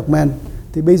trên núi Carmel.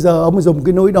 Thì bây giờ ông dùng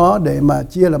cái núi đó để mà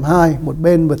chia làm hai, một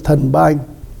bên về thần Ba Anh,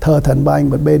 thờ thần Ba Anh,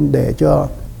 một bên để cho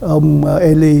ông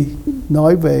Eli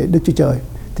nói về Đức Chúa Trời.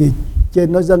 Thì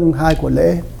trên nó dâng hai của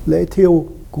lễ thiêu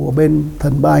của bên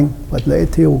thần Ba Anh và lễ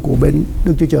thiêu của bên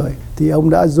Đức Chúa Trời. Thì ông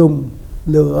đã dùng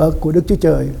lửa của Đức Chúa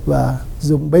Trời và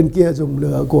dùng bên kia dùng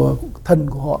lửa của thần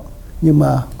của họ, nhưng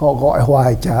mà họ gọi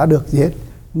hoài chả được gì hết.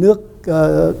 Nước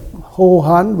hô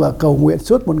hoán và cầu nguyện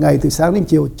suốt một ngày từ sáng đến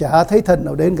chiều chả thấy thần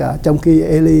nào đến cả, trong khi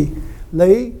Eli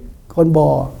lấy con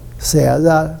bò xẻ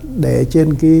ra để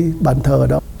trên cái bàn thờ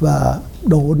đó và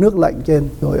đổ nước lạnh trên,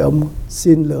 rồi ông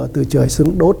xin lửa từ trời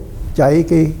xuống đốt cháy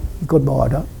cái con bò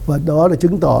đó. Và đó là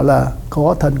chứng tỏ là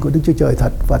có thần của Đức Chúa Trời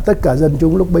thật. Và tất cả dân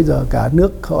chúng lúc bây giờ cả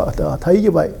nước họ thấy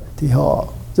như vậy thì họ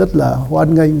rất là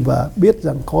hoan nghênh và biết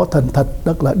rằng có thần thật,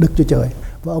 đó là Đức Chúa Trời.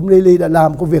 Và ông Eli đã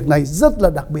làm công việc này rất là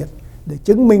đặc biệt để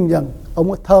chứng minh rằng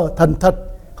ông thờ thần thật,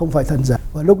 không phải thần giả.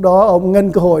 Và lúc đó ông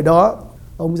nhân cơ hội đó,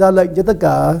 ông ra lệnh cho tất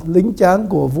cả lính tráng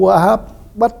của vua Ahab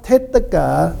bắt hết tất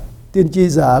cả tiên tri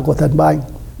giả của thần Ba Anh,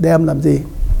 đem làm gì?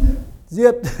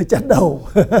 Giết, chặt đầu.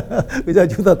 Bây giờ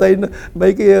chúng ta thấy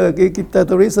mấy cái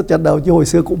terrorist chặt đầu, chứ hồi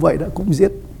xưa cũng vậy đó, cũng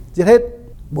giết hết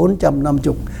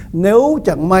 450. Nếu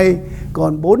chẳng may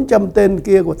còn 400 tên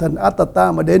kia của thần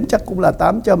Atata mà đến chắc cũng là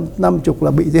 850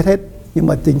 là bị giết hết. Nhưng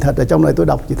mà tình thật ở trong này tôi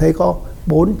đọc chỉ thấy có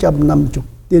 450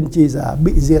 tiên tri giả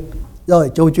bị giết.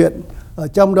 Rồi câu chuyện ở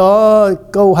trong đó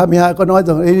câu 22 có nói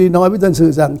rằng Eli nói với dân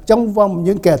sự rằng trong vòng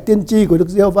những kẻ tiên tri của Đức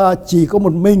Giê-hô-va chỉ có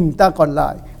một mình ta còn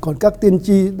lại, còn các tiên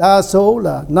tri đa số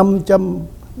là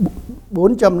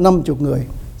 450 người.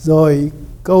 Rồi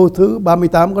câu thứ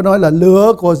 38 có nói là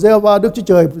lửa của Giê-hô-va Đức Chúa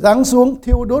Trời giáng xuống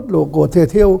thiêu đốt lò của thể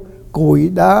thiêu, củi,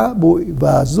 đá, bụi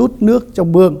và rút nước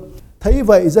trong mương. Thấy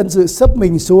vậy dân sự sấp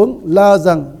mình xuống la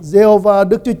rằng Giê-hô-va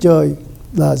Đức Chúa Trời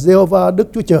là Giê-hô-va Đức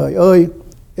Chúa Trời ơi.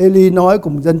 Eli nói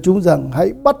cùng dân chúng rằng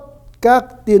hãy bắt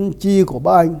các tiên tri của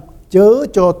Ba Anh, chớ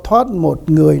cho thoát một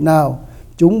người nào.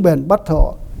 Chúng bèn bắt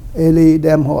họ. Eli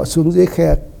đem họ xuống dưới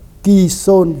khe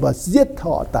Ki-sôn và giết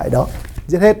họ tại đó.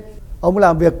 Giết hết. Ông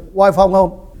làm việc oai phong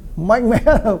không? Mạnh mẽ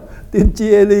không? Tiên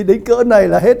tri Eli đến cỡ này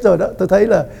là hết rồi đó. Tôi thấy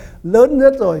là lớn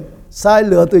nhất rồi. Sai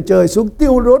lửa từ trời xuống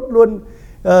tiêu đốt luôn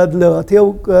lửa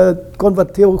thiêu con vật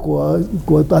thiêu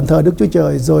của toàn thờ Đức Chúa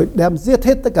Trời, rồi đem giết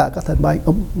hết tất cả các thần Ba Anh.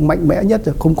 Ông mạnh mẽ nhất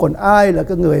rồi, không còn ai là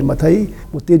các người mà thấy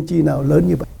một tiên tri nào lớn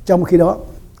như vậy.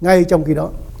 Ngay trong khi đó,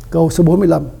 câu số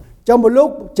 45, trong một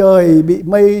lúc trời bị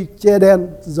mây che đen,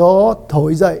 gió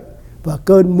thổi dậy và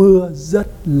cơn mưa rất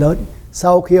lớn.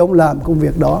 Sau khi ông làm công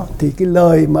việc đó thì cái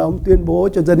lời mà ông tuyên bố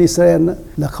cho dân Israel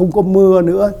là không có mưa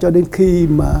nữa cho đến khi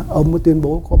mà ông mới tuyên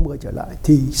bố có mưa trở lại.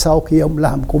 Thì sau khi ông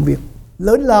làm công việc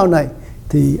lớn lao này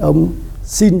thì ông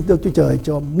xin Đức Chúa Trời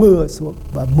cho mưa xuống,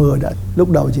 và mưa đã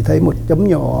lúc đầu chỉ thấy một chấm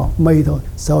nhỏ mây thôi,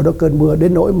 sau đó cơn mưa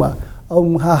đến nỗi mà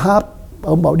ông Ahab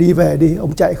ông bảo đi về đi,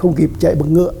 ông chạy không kịp chạy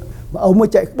bằng ngựa mà ông mới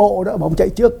chạy bộ đó, mà ông chạy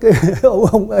trước cái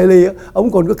ông Eli,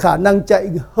 ông còn có khả năng chạy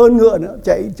hơn ngựa nữa,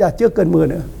 chạy ra trước cơn mưa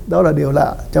nữa. Đó là điều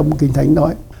lạ trong Kinh Thánh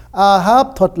nói. Ahab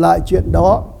thuật lại chuyện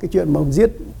đó, cái chuyện mà ông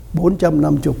giết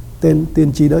 450 tên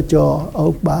tiên tri đó cho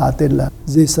ông bà tên là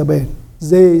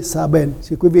Jezabel.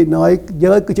 Thì quý vị nói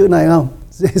nhớ cái chữ này không?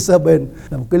 Jezabel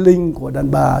là một cái linh của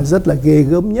đàn bà rất là ghê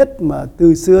gớm nhất mà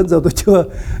từ xưa đến giờ tôi chưa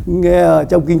nghe ở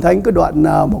trong Kinh Thánh cái đoạn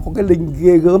nào mà có cái linh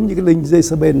ghê gớm như cái linh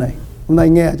Jezabel này. Hôm nay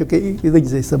nghe cho cái linh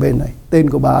Jezabel này, tên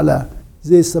của bà là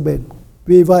Jezabel.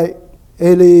 Vì vậy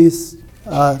Eli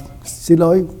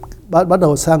bắt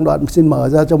đầu sang đoạn, xin mở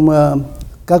ra trong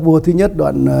các vua thứ nhất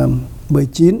đoạn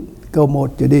 19 câu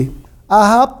 1 trở đi.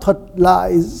 Ahab thuật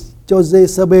lại cho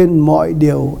Jezabel mọi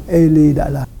điều Eli đã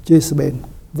làm. Jezabel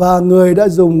và người đã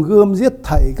dùng gươm giết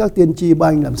thảy các tiên tri Ba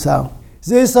Anh làm sao.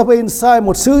 Jezabel sai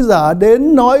một sứ giả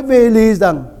đến nói với Eli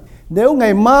rằng nếu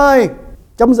ngày mai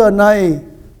trong giờ này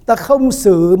ta không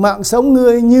xử mạng sống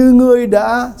ngươi như ngươi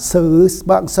đã xử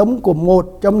mạng sống của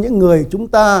một trong những người chúng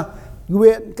ta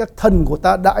nguyện các thần của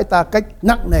ta đãi ta cách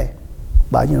nặng nề.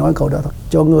 Bà như nói câu đó thôi.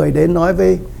 Cho người đến nói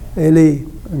với Eli,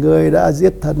 người đã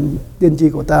giết thần tiên tri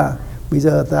của ta, bây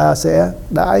giờ ta sẽ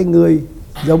đãi người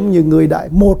giống như người đãi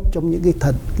một trong những cái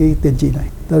thần, cái tiên tri này.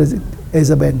 Đó là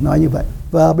Jezebel nói như vậy.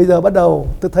 Và bây giờ bắt đầu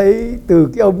tôi thấy từ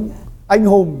cái ông anh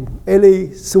hùng Eli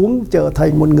xuống trở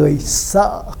thành một người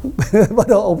sợ. Bắt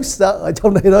đầu ông sợ. Ở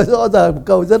trong đây nói rõ ràng một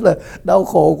câu rất là đau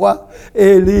khổ quá.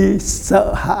 Eli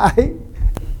sợ hãi.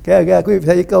 Quý vị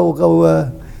thấy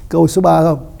câu số 3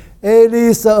 không?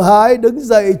 Eli sợ hãi đứng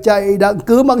dậy chạy đặng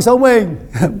cứu mạng sống mình.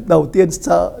 Đầu tiên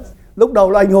sợ, lúc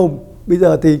đầu là anh hùng, bây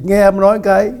giờ thì nghe em nói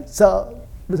cái sợ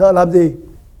làm gì?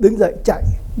 Đứng dậy chạy.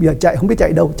 Bây giờ chạy không biết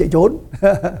chạy đâu, chạy trốn.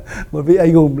 Một vị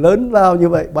anh hùng lớn lao như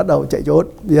vậy bắt đầu chạy trốn.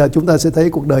 Bây giờ chúng ta sẽ thấy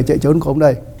cuộc đời chạy trốn của ông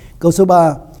đây. Câu số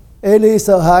 3. Eli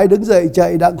sợ hãi đứng dậy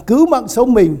chạy đặng cứu mạng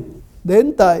sống mình,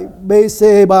 đến tại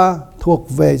BC3 thuộc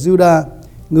về Juda.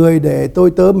 Người để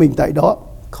tôi tớ mình tại đó,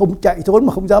 không chạy trốn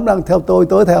mà không dám đang theo tôi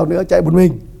tớ theo nữa, chạy một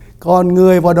mình. Còn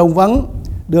người vào đồng vắng,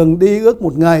 đường đi ước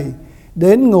một ngày,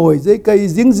 đến ngồi dưới cây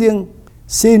giếng riêng,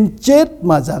 xin chết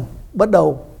mà rằng. Bắt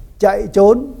đầu chạy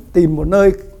trốn, tìm một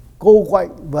nơi cô quạnh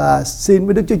và xin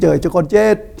với Đức Chúa Trời cho con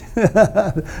chết.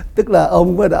 Tức là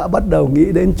ông đã bắt đầu nghĩ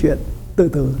đến chuyện tự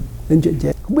tử, đến chuyện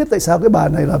chết. Không biết tại sao cái bà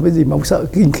này làm cái gì mà ông sợ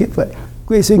kinh khiếp vậy.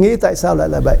 Quý vị suy nghĩ tại sao lại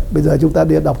là vậy. Bây giờ chúng ta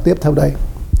đi đọc tiếp theo đây.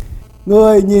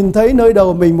 Người nhìn thấy nơi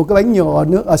đầu mình một cái bánh nhỏ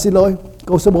nước.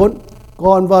 Câu số 4.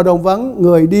 Còn vào đồng vắng,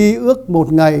 người đi ước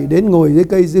một ngày, đến ngồi dưới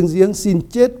cây giếng xin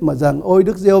chết mà rằng ôi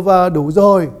Đức Giê-hô-va đủ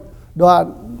rồi.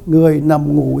 Đoạn người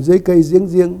nằm ngủ dưới cây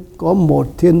giếng, có một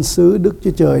thiên sứ Đức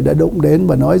Chúa Trời đã đụng đến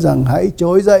và nói rằng hãy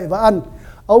trỗi dậy và ăn.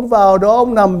 Ông vào đó,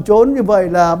 ông nằm trốn như vậy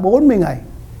là 40 ngày.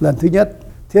 Lần thứ nhất,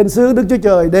 thiên sứ Đức Chúa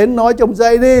Trời đến nói cho ông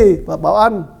dậy đi và bảo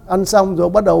ăn. Ăn xong rồi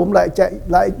bắt đầu ông lại chạy,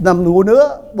 lại nằm ngủ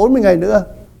nữa, 40 ngày nữa.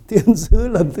 Thiên sứ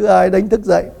lần thứ hai đánh thức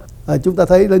dậy. Chúng ta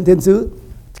thấy lên thiên sứ.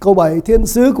 Câu 7. Thiên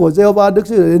sứ của Giê-hô-va Đức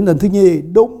Chúa Trời đến lần thứ nhì,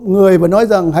 đụng người và nói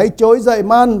rằng hãy trỗi dậy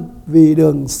mà ăn, vì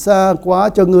đường xa quá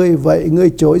cho ngươi. Vậy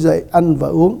ngươi trỗi dậy ăn và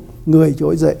uống. Người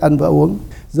trỗi dậy ăn và uống.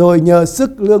 Rồi nhờ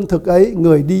sức lương thực ấy,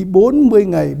 người đi 40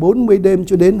 ngày 40 đêm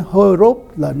cho đến Hơ-rốp,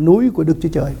 là núi của Đức Chúa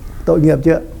Trời. Tội nghiệp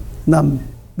chưa? Nằm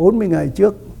 40 ngày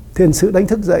trước, thiên sứ đánh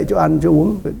thức dậy cho ăn cho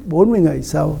uống. 40 ngày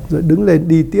sau rồi đứng lên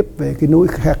đi tiếp về cái núi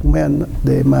Khạc-men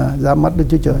để mà ra mắt Đức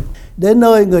Chúa Trời. Đến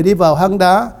nơi, người đi vào hang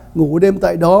đá, ngủ đêm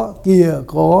tại đó. Kìa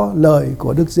có lời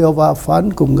của Đức Giê-hô-va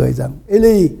phán cùng người rằng: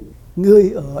 Eli,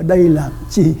 ngươi ở đây làm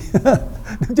chi?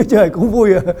 Đức Chúa Trời cũng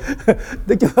vui à.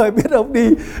 Đức Chúa Trời biết ông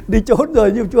đi trốn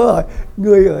rồi, nhưng Chúa hỏi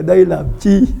ngươi ở đây làm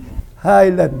chi?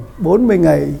 2 lần 40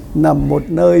 ngày nằm một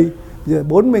nơi, giờ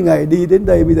 40 ngày đi đến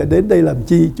đây, bây giờ đến đây làm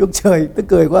chi? Chúa Trời tức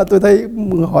cười quá. Tôi thấy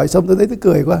hỏi xong tôi thấy tức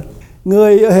cười quá.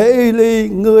 Người hễ Eli,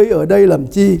 ngươi ở đây làm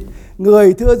chi?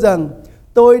 Người thưa rằng: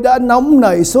 tôi đã nóng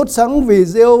nảy sốt sắng vì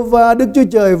Giê-hô-va Đức Chúa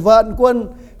Trời vạn quân,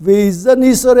 vì dân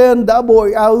Israel đã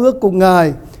bội ao ước cùng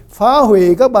Ngài, phá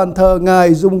hủy các bàn thờ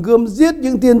Ngài, dùng gươm giết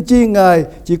những tiên tri Ngài.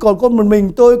 Chỉ còn có một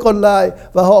mình tôi còn lại,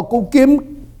 và họ cũng kiếm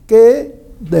kế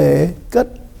để cất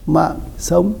mạng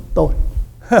sống tôi.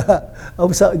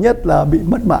 Ông sợ nhất là bị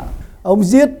mất mạng. Ông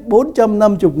giết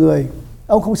 450 người,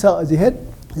 ông không sợ gì hết.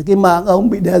 Thì cái mạng ông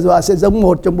bị đe dọa sẽ giống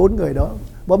một trong 4 người đó.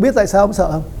 Bà biết tại sao ông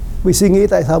sợ không? Vì suy nghĩ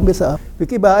tại sao không biết sợ. Vì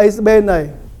cái bà Jezebel này,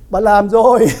 bà làm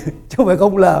rồi, chứ không phải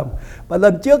không làm. Bà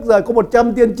lần trước rồi có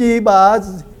 100 tiên tri, bà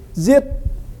giết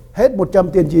hết 100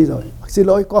 tiên tri rồi. Xin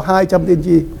lỗi, có 200 tiên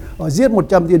tri. Họ giết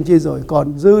 100 tiên tri rồi.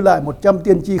 Còn dư lại 100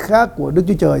 tiên tri khác của Đức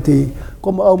Chúa Trời thì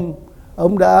có một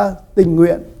ông đã tình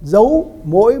nguyện giấu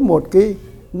mỗi một cái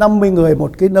 50 người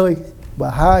một cái nơi, và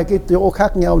 2 cái chỗ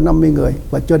khác nhau 50 người.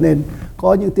 Và cho nên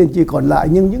có những tiên tri còn lại,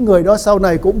 nhưng những người đó sau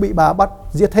này cũng bị bà bắt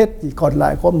giết hết, chỉ còn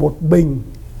lại có một mình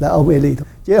là ông Eli thôi.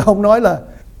 Chứ ông nói là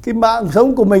cái mạng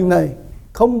sống của mình này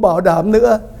không bảo đảm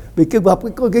nữa, vì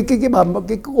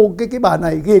cái bà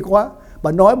này ghê quá.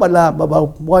 Bà nói bà làm, bà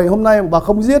bảo ngoài hôm nay mà bà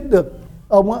không giết được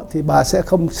ông á, thì bà sẽ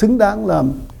không xứng đáng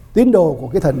làm tín đồ của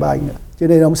cái thần bà anh nữa. Cho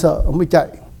nên ông sợ, ông mới chạy.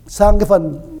 Sang cái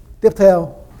phần tiếp theo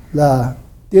là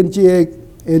tiên tri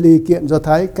Eli kiện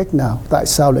Do-thái cách nào, tại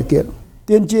sao lại kiện.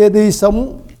 Tiên tri Eli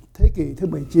sống thế kỷ thứ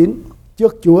 19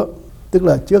 trước Chúa, tức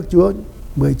là trước Chúa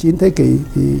 19 thế kỷ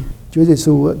thì Chúa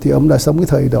Giêsu thì ông đã sống cái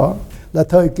thời đó, là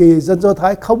thời kỳ dân Do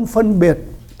Thái không phân biệt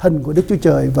thần của Đức Chúa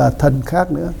Trời và thần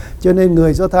khác nữa. Cho nên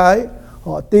người Do Thái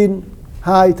họ tin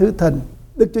 2 thứ thần,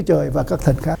 Đức Chúa Trời và các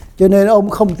thần khác. Cho nên ông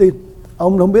không tin.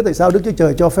 Ông không biết tại sao Đức Chúa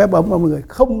Trời cho phép ông người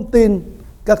không tin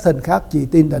các thần khác, chỉ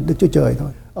tin là Đức Chúa Trời thôi.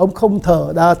 Ông không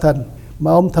thờ đa thần,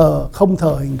 mà ông không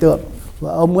thờ hình tượng.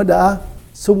 Và ông đã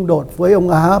xung đột với ông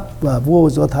Ahab và vua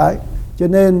Do Thái. Cho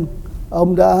nên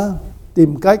ông đã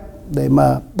tìm cách để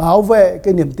mà bảo vệ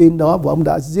cái niềm tin đó, và ông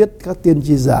đã giết các tiên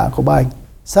tri giả của Ba-anh.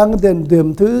 Sang cái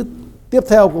điểm thứ tiếp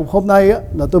theo của hôm nay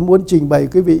là tôi muốn trình bày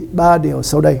quý vị 3 điều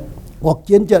sau đây. Hoặc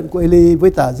chiến trận của Eli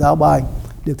với tà giáo Ba-anh.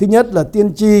 Điều thứ nhất là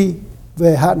tiên tri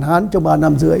về hạn hán trong 3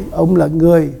 năm rưỡi. Ông là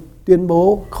người tuyên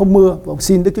bố không mưa, và ông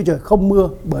xin Đức Chúa Trời không mưa,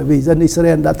 bởi vì dân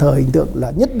Israel đã thờ hình tượng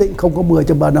là nhất định không có mưa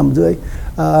trong 3 năm rưỡi.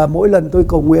 Mỗi lần tôi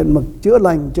cầu nguyện mà chữa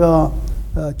lành cho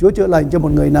Chúa chữa lành cho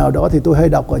một người nào đó thì tôi hay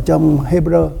đọc ở trong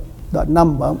Hebrew đoạn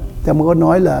 5, và trong có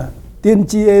nói là tiên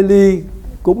tri Eli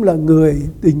cũng là người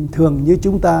bình thường như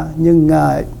chúng ta,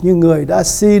 nhưng người đã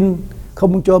xin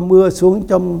không cho mưa xuống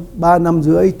trong 3 năm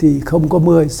rưỡi thì không có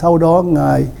mưa. Sau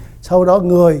đó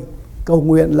người cầu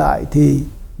nguyện lại thì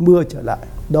mưa trở lại.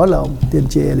 Đó là ông tiên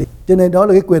tri Eli. Cho nên đó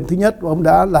là cái quyền thứ nhất mà ông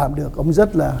đã làm được. Ông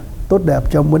rất là tốt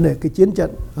đẹp trong vấn đề cái chiến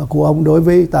trận của ông đối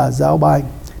với tà giáo Ba-anh.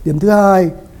 Điểm thứ hai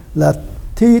là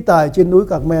thi tài trên núi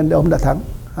Carmel để ông đã thắng.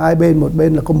 Hai bên, một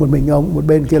bên là có một mình ông, một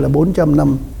bên kia là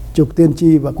 450 tiên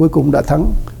tri, và cuối cùng đã thắng.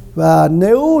 Và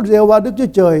nếu Giê-hô-va Đức Chúa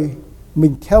Trời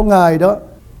mình theo Ngài đó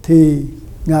thì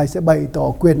Ngài sẽ bày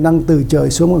tỏ quyền năng từ trời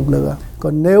xuống bằng lửa.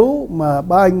 Còn nếu mà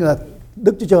Ba-anh là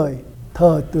Đức Chúa Trời,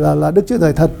 thờ là Đức Chúa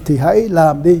Trời thật thì hãy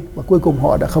làm đi, và cuối cùng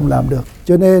họ đã không làm được.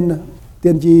 Cho nên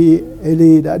tiên tri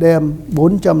Eli đã đem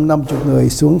 450 người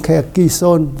xuống khe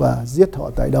Kison và giết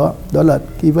họ tại đó. Đó là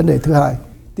cái vấn đề thứ hai.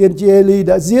 Tiên tri Eli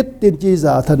đã giết tiên tri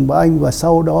giả thần Ba-anh và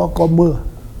sau đó có mưa.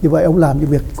 Như vậy ông làm những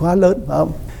việc quá lớn, phải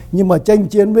không? Nhưng mà tranh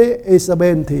chiến với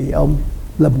Ê-sa-bên thì ông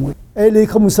lầm nguy. Eli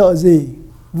không sợ gì.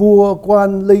 Vua,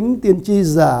 quan lính, tiên tri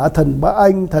giả thần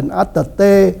Ba-anh, thần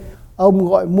Át-tà-tê, ông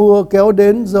gọi mưa kéo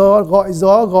đến, gió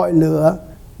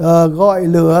gọi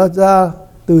lửa ra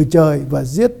từ trời và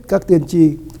giết các tiên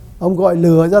tri. Ông gọi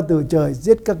lửa ra từ trời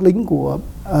giết các lính của ông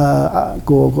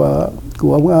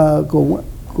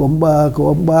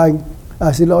Ba-anh,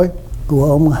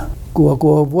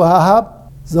 của vua Ha-háp.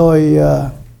 Rồi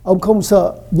ông không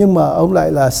sợ, nhưng mà ông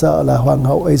lại là sợ là hoàng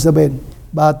hậu Ê-sa-bên.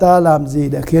 Bà ta làm gì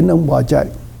để khiến ông bỏ chạy?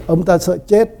 Ông ta sợ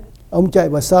chết. Ông chạy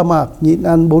vào sa mạc nhịn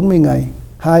ăn 40 ngày.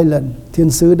 2 lần thiên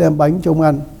sứ đem bánh cho ông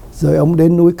ăn. Rồi ông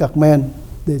đến núi Carmel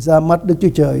để ra mắt Đức Chúa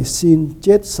Trời xin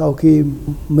chết sau khi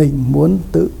mình muốn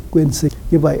tự quyên sinh.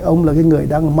 Như vậy ông là cái người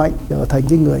đang mạnh trở thành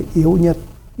cái người yếu nhất,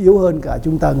 yếu hơn cả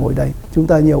chúng ta ngồi đây. Chúng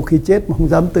ta nhiều khi chết mà không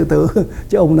dám tự tử,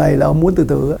 chứ ông này là ông muốn tự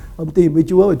tử. Ông tìm với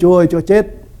Chúa và Chúa ơi cho chết.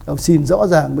 Ông xin rõ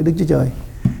ràng với Đức Chúa Trời.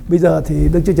 Bây giờ thì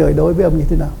Đức Chúa Trời đối với ông như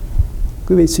thế nào?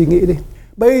 Quý vị suy nghĩ đi.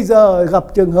 Bây giờ gặp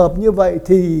trường hợp như vậy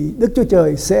thì Đức Chúa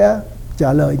Trời sẽ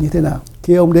trả lời như thế nào?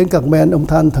 Khi ông đến Carmel, ông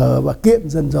than thở và kiện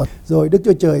dần rồi Đức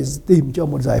Chúa Trời tìm cho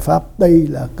một giải pháp. Đây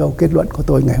là câu kết luận của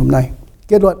tôi ngày hôm nay.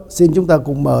 Kết luận, xin chúng ta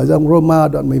cùng mở ra Roma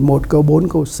đoạn 11 câu 4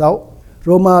 câu 6.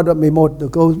 Roma đoạn 11 từ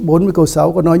câu 4 với câu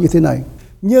 6 có nói như thế này: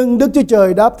 nhưng Đức Chúa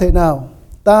Trời đáp thế nào?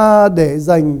 Ta để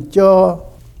dành cho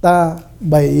ta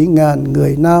 7.000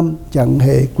 người nam chẳng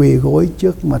hề quỳ gối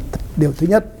trước mặt. Điều thứ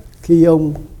nhất, khi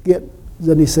ông kiện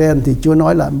dân Israel thì Chúa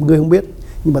nói là ngươi không biết,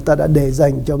 nhưng mà ta đã để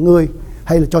dành cho ngươi,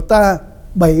 hay là cho ta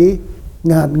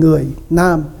 7.000 người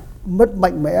nam mất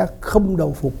mạnh mẽ, không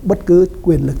đầu phục bất cứ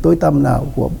quyền lực tối tăm nào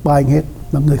của Ba-anh hết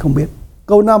mà ngươi không biết.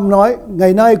 Câu 5 nói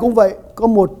ngày nay cũng vậy, có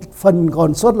một phần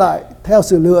còn sót lại theo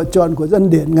sự lựa chọn của dân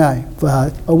điển Ngài. Và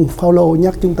ông Phaolô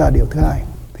nhắc chúng ta điều thứ hai.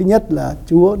 Thứ nhất là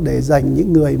Chúa để dành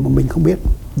những người mà mình không biết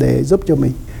để giúp cho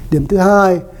mình. Điểm thứ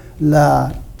hai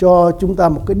là cho chúng ta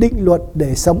một cái định luật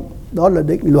để sống. Đó là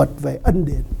định luật về ân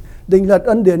điển. Định luật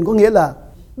ân điển có nghĩa là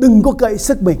đừng có cậy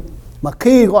sức mình, mà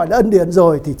khi gọi là ân điển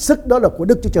rồi thì sức đó là của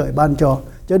Đức Chúa Trời ban cho.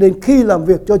 Cho nên khi làm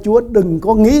việc cho Chúa đừng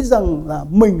có nghĩ rằng là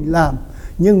mình làm,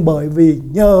 nhưng bởi vì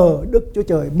nhờ Đức Chúa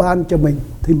Trời ban cho mình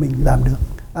thì mình làm được.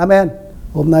 Amen.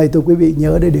 Hôm nay tôi quý vị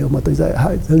nhớ đến điều mà tôi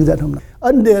hướng dẫn hôm nay.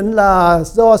 Ân điển là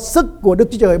do sức của Đức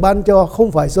Chúa Trời ban cho,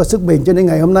 không phải do sức mình. Cho nên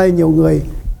ngày hôm nay nhiều người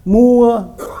mua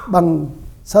bằng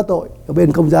xá tội. Ở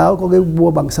bên Công giáo có cái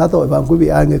mua bằng xá tội, và quý vị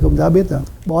ai người Công giáo biết rằng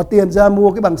bỏ tiền ra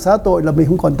mua cái bằng xá tội là mình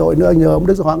không còn tội nữa. Nhờ ông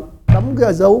Đức Hoàng đóng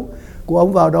cái dấu của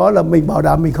ông vào đó là mình bảo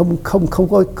đảm mình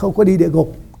không có đi địa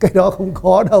ngục. Cái đó không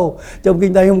có đâu, trong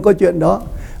Kinh Thánh không có chuyện đó.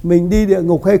 Mình đi địa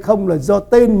ngục hay không là do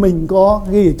tên mình có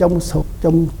ghi ở trong sổ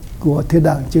trong của thiên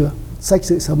đàng chưa, sách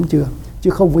sự sống chưa, chứ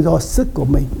không phải do sức của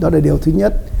mình. Đó là điều thứ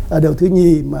nhất. Điều thứ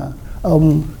nhì mà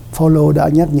ông Phaolô đã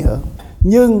nhắc nhở.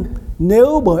 Nhưng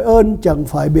nếu bởi ơn chẳng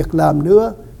phải việc làm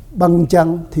nữa, bằng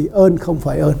chăng thì ơn không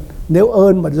phải ơn. Nếu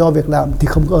ơn mà do việc làm thì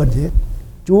không có ơn gì hết.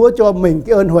 Chúa cho mình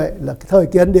cái ơn huệ là cái thời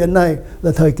kỳ ân điển này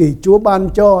là thời kỳ Chúa ban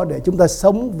cho để chúng ta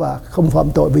sống và không phạm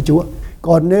tội với Chúa.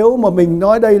 Còn nếu mà mình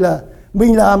nói đây là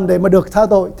mình làm để mà được tha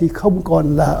tội thì không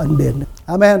còn là ân điển nữa.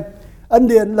 Amen. Ân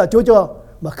điển là Chúa cho,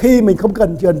 mà khi mình không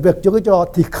cần chuyện việc Chúa cho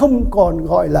thì không còn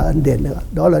gọi là ân điển nữa.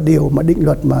 Đó là điều mà định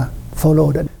luật mà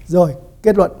Phaolô đã. Rồi,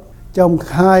 kết luận trong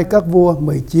 2 Các Vua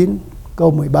 19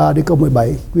 câu 13 đến câu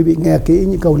 17. Quý vị nghe kỹ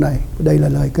những câu này. Đây là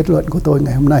lời kết luận của tôi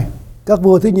ngày hôm nay. Các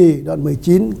Vua thứ nhì đoạn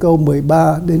 19 câu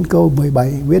 13 đến câu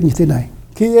 17 viết như thế này.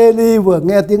 Khi Eli vừa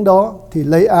nghe tiếng đó thì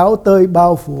lấy áo tơi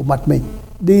bao phủ mặt mình,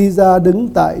 đi ra đứng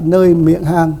tại nơi miệng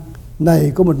hang.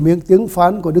 Này có một miếng tiếng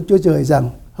phán của Đức Chúa Trời rằng: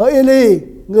 Hỡi Eli,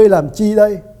 ngươi làm chi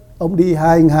đây? Ông đi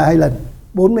hai lần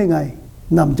 40 ngày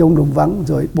nằm trong đồng vắng,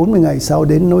 rồi 40 ngày sau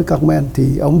đến núi Carmel.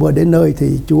 Thì ông vừa đến nơi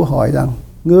thì Chúa hỏi rằng: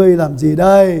 Ngươi làm gì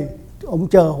đây? Ông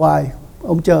chờ hoài,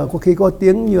 ông chờ có khi có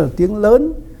tiếng như là tiếng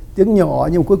lớn, tiếng nhỏ,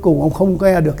 nhưng cuối cùng ông không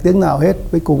nghe được tiếng nào hết.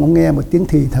 Cuối cùng ông nghe một tiếng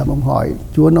thì thầm, ông hỏi,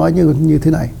 Chúa nói như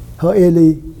thế này: Hỡi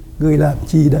Eli, ngươi làm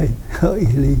chi đây? Hỡi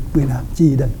Eli, ngươi làm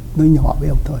chi đây? Nói nhỏ với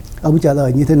ông thôi. Ông trả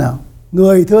lời như thế nào?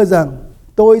 Người thưa rằng: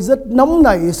 Tôi rất nóng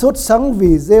nảy sốt sắng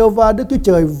vì Giê-hô-va Đức Chúa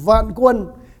Trời vạn quân,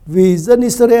 vì dân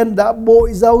Israel đã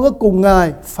bội giao ước cùng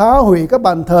Ngài, phá hủy các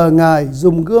bàn thờ Ngài,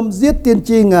 dùng gươm giết tiên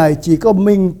tri Ngài. Chỉ có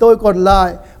mình tôi còn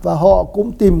lại, và họ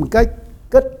cũng tìm cách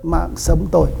cất mạng sống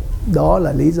tôi. Đó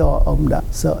là lý do ông đã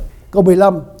sợ. Câu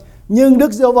 15. Nhưng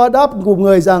Đức Giê-hô-va đáp cùng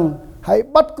người rằng: Hãy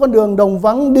bắt con đường đồng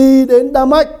vắng đi đến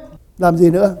Đa-mách. Làm gì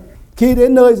nữa? Khi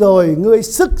đến nơi rồi, ngươi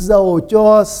sức dầu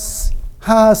cho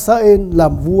Ha-sa-ên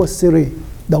làm vua Syria.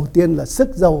 Đầu tiên là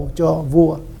sức dầu cho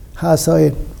vua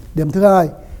Ha-sa-ên. Điểm thứ hai,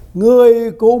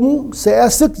 ngươi cũng sẽ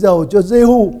sức dầu cho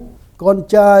Giê-hu, con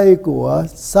trai của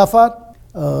Sa-phát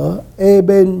ở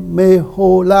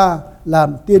Ê-bên-mê-hô-la,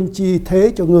 làm tiên tri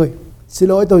thế cho ngươi. Xin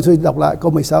lỗi, tôi sẽ đọc lại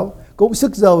câu 16. Cũng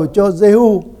sức dầu cho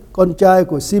Giê-hu, con trai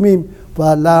của Si-mim,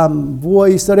 và làm vua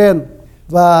Israel.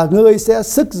 Và ngươi sẽ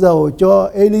sức dầu cho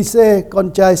Ê-li-xê, con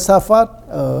trai Sa-phát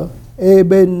ở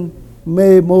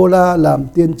Ê-bên-mê-mô-la, làm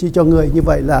tiên tri cho người. Như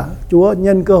vậy là Chúa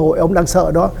nhân cơ hội ông đang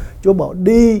sợ đó, Chúa bảo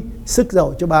đi sức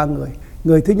dầu cho 3 người.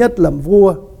 Người thứ nhất làm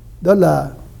vua, đó là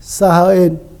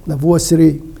Sa-ha-ên, là vua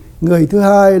Syria. Người thứ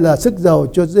hai là sức dầu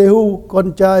cho Giê-hu,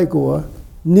 con trai của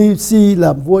Ni-si,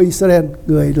 làm vua Israel.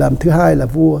 Người làm thứ hai là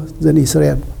vua dân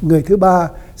Israel. Người thứ ba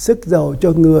sức dầu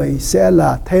cho người sẽ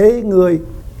là thế ngươi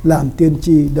làm tiên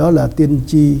tri, đó là tiên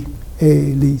tri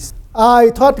Eli. Ai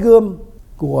thoát gươm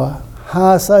của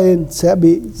Ha-sa-ên sẽ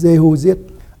bị Giê-hu giết.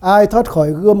 Ai thoát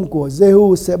khỏi gươm của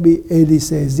Giê-hu sẽ bị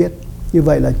Ê-li-xê giết. Như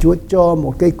vậy là Chúa cho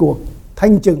một cái cuộc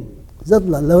thanh trừng rất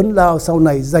là lớn lao sau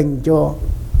này dành cho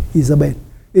Isabel.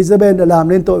 Isabel đã làm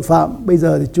nên tội phạm. Bây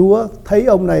giờ thì Chúa thấy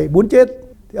ông này muốn chết,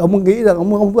 thì ông nghĩ rằng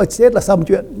ông vừa chết là xong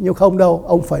chuyện. Nhưng không đâu,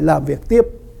 ông phải làm việc tiếp.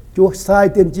 Chúa sai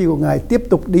tiên tri của Ngài tiếp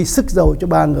tục đi sức dầu cho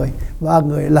 3 người. 3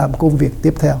 người làm công việc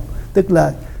tiếp theo, tức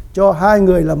là cho 2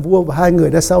 người làm vua, và 2 người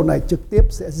đã sau này trực tiếp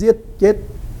sẽ giết chết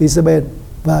Isabel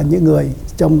và những người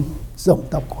trong dòng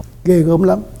tộc. Ghê gớm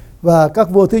lắm. Và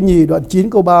Các Vua thứ nhì đoạn 9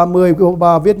 câu 30 câu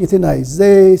 3 viết như thế này: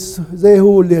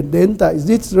 Giê-hu liền đến tại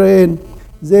Giết-rên.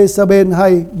 Giê-sa-bên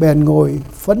hay bèn ngồi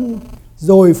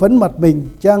phấn mặt mình,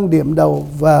 trang điểm đầu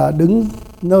và đứng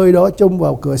nơi đó trông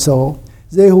vào cửa sổ.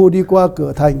 Giê-hu đi qua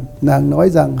cửa thành, nàng nói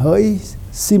rằng: Hỡi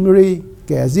Simri,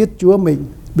 kẻ giết chúa mình,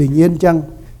 bình yên chăng?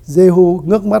 Giê-hu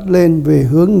ngước mắt lên về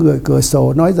hướng người cửa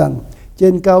sổ, nói rằng: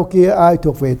 Trên cao kia ai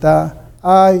thuộc về ta?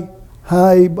 Ai?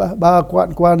 2-3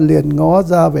 quan liền ngó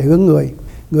ra về hướng người.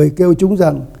 Người kêu chúng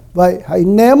rằng: Vậy hãy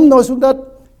ném nó xuống đất.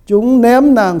 Chúng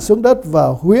ném nàng xuống đất, và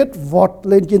huyết vọt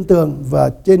lên trên tường và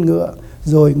trên ngựa,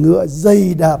 rồi ngựa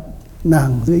dây đạp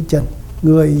nàng dưới chân.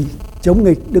 Người chống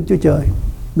nghịch Đức Chúa Trời,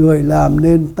 người làm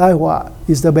nên tai họa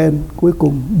Isabel, cuối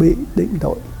cùng bị định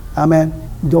tội. Amen.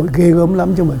 Rồi ghê gớm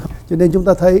lắm cho mình. Cho nên chúng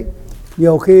ta thấy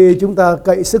nhiều khi chúng ta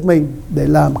cậy sức mình để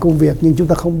làm công việc, nhưng chúng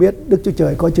ta không biết Đức Chúa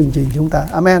Trời có chương trình chúng ta.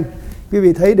 Amen. Quý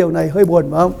vị thấy điều này hơi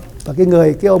buồn phải không? Và cái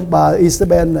ông bà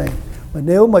Isabel này, mà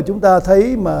nếu mà chúng ta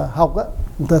thấy mà học á,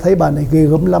 chúng ta thấy bà này ghê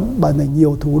gớm lắm. Bà này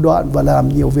nhiều thủ đoạn và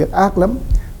làm nhiều việc ác lắm,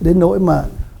 đến nỗi mà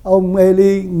ông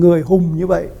Eli, người hùng như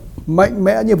vậy, mạnh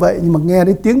mẽ như vậy, nhưng mà nghe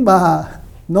đến tiếng bà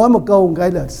nói một câu một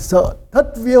cái là sợ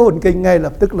thất vía hồn kinh, ngay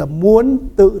lập tức là muốn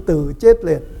tự tử chết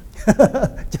liền.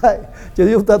 Chạy. Cho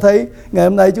nên chúng ta thấy ngày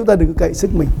hôm nay chúng ta đừng cậy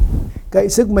sức mình. Cậy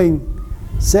sức mình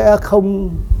sẽ không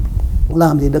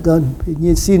làm gì được hơn. Thì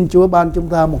nhiên xin Chúa ban chúng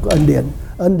ta một cái ân điển.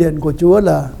 Ân điển của Chúa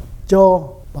là cho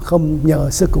và không nhờ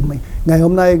sức của mình. Ngày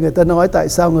hôm nay người ta nói tại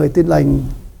sao người tin lành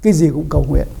cái gì cũng cầu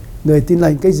nguyện, người tin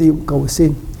lành cái gì cũng cầu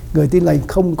xin, người tin lành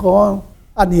không có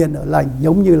ăn hiền ở lành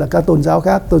giống như là các tôn giáo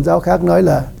khác. Tôn giáo khác nói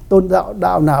là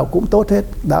đạo nào cũng tốt hết,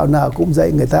 đạo nào cũng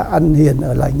dạy người ta ăn hiền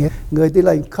ở lành hết. Người tin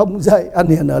lành không dạy ăn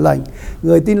hiền ở lành.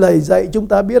 Người tin lành dạy chúng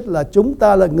ta biết là chúng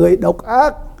ta là người độc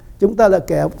ác, chúng ta là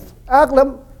kẻ ác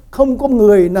lắm. Không có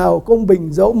người nào công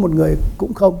bình, dẫu một người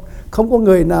cũng không. Không có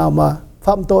người nào mà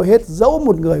phạm tội hết, dẫu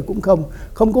một người cũng không.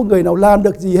 Không có người nào làm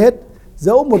được gì hết,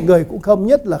 dẫu một người cũng không.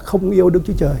 Nhất là không yêu Đức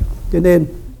Chúa Trời. Cho nên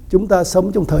chúng ta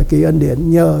sống trong thời kỳ ân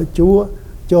điển nhờ Chúa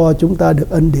cho chúng ta được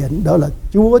ân điển. Đó là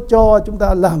Chúa cho chúng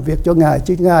ta làm việc cho Ngài,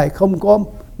 chứ Ngài không có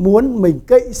muốn mình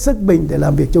cậy sức mình để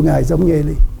làm việc cho Ngài giống như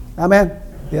Eli. Amen.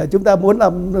 Thì chúng ta muốn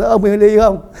làm ông Eli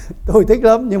không? Tôi thích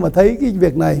lắm, nhưng mà thấy cái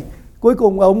việc này cuối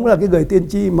cùng ông là cái người tiên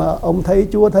tri mà ông thấy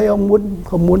Chúa thấy ông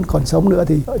không muốn còn sống nữa,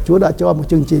 thì Chúa đã cho một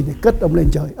chương trình để cất ông lên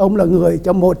trời. Ông là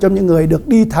một trong những người được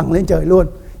đi thẳng lên trời luôn.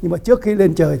 Nhưng mà trước khi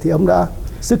lên trời thì ông đã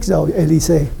sức giàu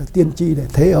Elise là tiên tri để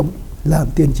thế ông làm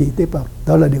tiên tri tiếp vào.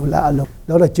 Đó là điều lạ lùng.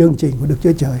 Đó là chương trình của Đức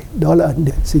Chúa Trời. Đó là ân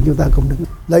điển. Xin chúng ta cùng đứng.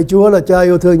 Lạy Chúa là Cha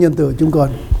yêu thương nhân từ chúng con.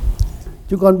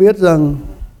 Chúng con biết rằng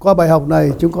qua bài học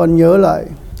này chúng con nhớ lại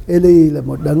Eli là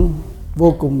một đấng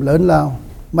vô cùng lớn lao,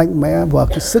 mạnh mẽ, và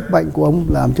cái sức mạnh của ông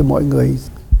làm cho mọi người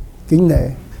kính nể.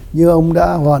 Như ông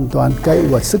đã hoàn toàn cậy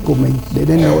vào sức của mình, để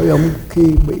đến nỗi ông khi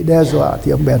bị đe dọa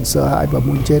thì ông bèn sợ hãi và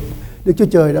muốn chết. Đức Chúa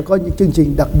Trời đã có những chương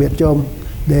trình đặc biệt cho ông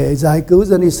để giải cứu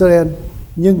dân Israel,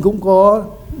 nhưng cũng có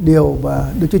điều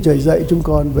mà Đức Chúa Trời dạy chúng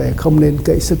con về không nên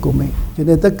cậy sức của mình. Cho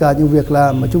nên tất cả những việc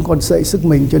làm mà chúng con cậy sức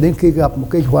mình, cho đến khi gặp một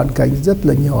cái hoàn cảnh rất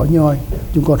là nhỏ nhoi,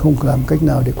 chúng con không làm cách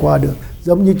nào để qua được.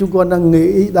 Giống như chúng con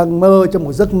đang mơ trong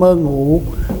một giấc mơ ngủ,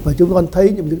 và chúng con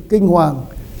thấy những kinh hoàng,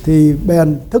 thì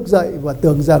bèn thức dậy và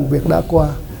tưởng rằng việc đã qua.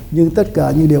 Nhưng tất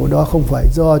cả những điều đó không phải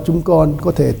do chúng con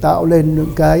có thể tạo lên những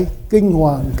cái kinh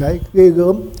hoàng, cái ghê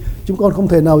gớm. Chúng con không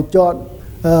thể nào chọn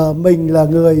mình là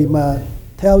người mà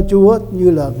theo Chúa,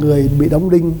 như là người bị đóng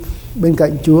đinh bên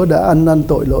cạnh Chúa đã ăn năn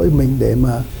tội lỗi mình để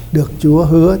mà được Chúa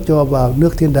hứa cho vào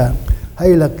nước thiên đàng, hay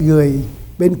là người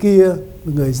bên kia,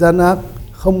 người gian ác,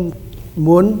 không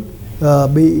muốn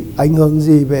bị ảnh hưởng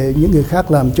gì về những người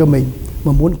khác làm cho mình,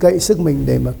 mà muốn cậy sức mình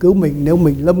để mà cứu mình. Nếu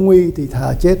mình lâm nguy thì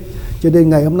thà chết. Cho nên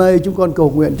ngày hôm nay chúng con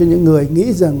cầu nguyện cho những người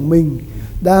nghĩ rằng mình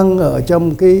đang ở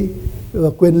trong cái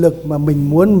quyền lực mà mình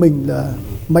muốn mình là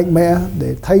mạnh mẽ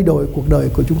để thay đổi cuộc đời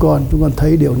của chúng con. Chúng con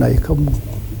thấy điều này không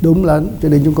đúng lắm. Cho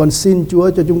nên chúng con xin Chúa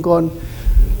cho chúng con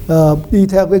đi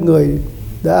theo cái người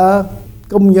đã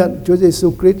công nhận Chúa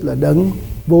Giêsu Christ là đấng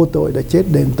vô tội đã chết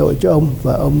đền tội cho ông,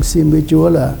 và ông xin với Chúa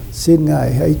là xin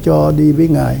Ngài hãy cho đi với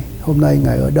Ngài. Hôm nay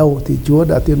Ngài ở đâu thì Chúa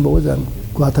đã tuyên bố rằng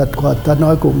quả thật ta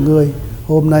nói cùng ngươi,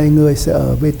 hôm nay ngươi sẽ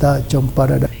ở với ta trong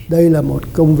Paradise. Đây là một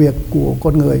công việc của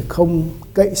con người không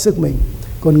cậy sức mình,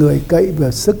 con người cậy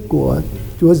vào sức của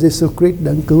Chúa Giêsu Christ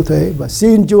đấng cứu thế. Và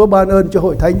xin Chúa ban ơn cho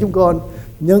hội thánh chúng con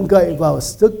nâng cậy vào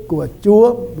sức của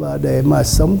Chúa, và để mà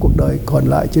sống cuộc đời còn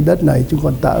lại trên đất này. Chúng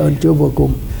con tạ ơn Chúa vô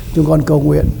cùng. Chúng con cầu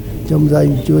nguyện trong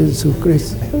danh Chúa Giêsu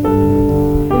Christ.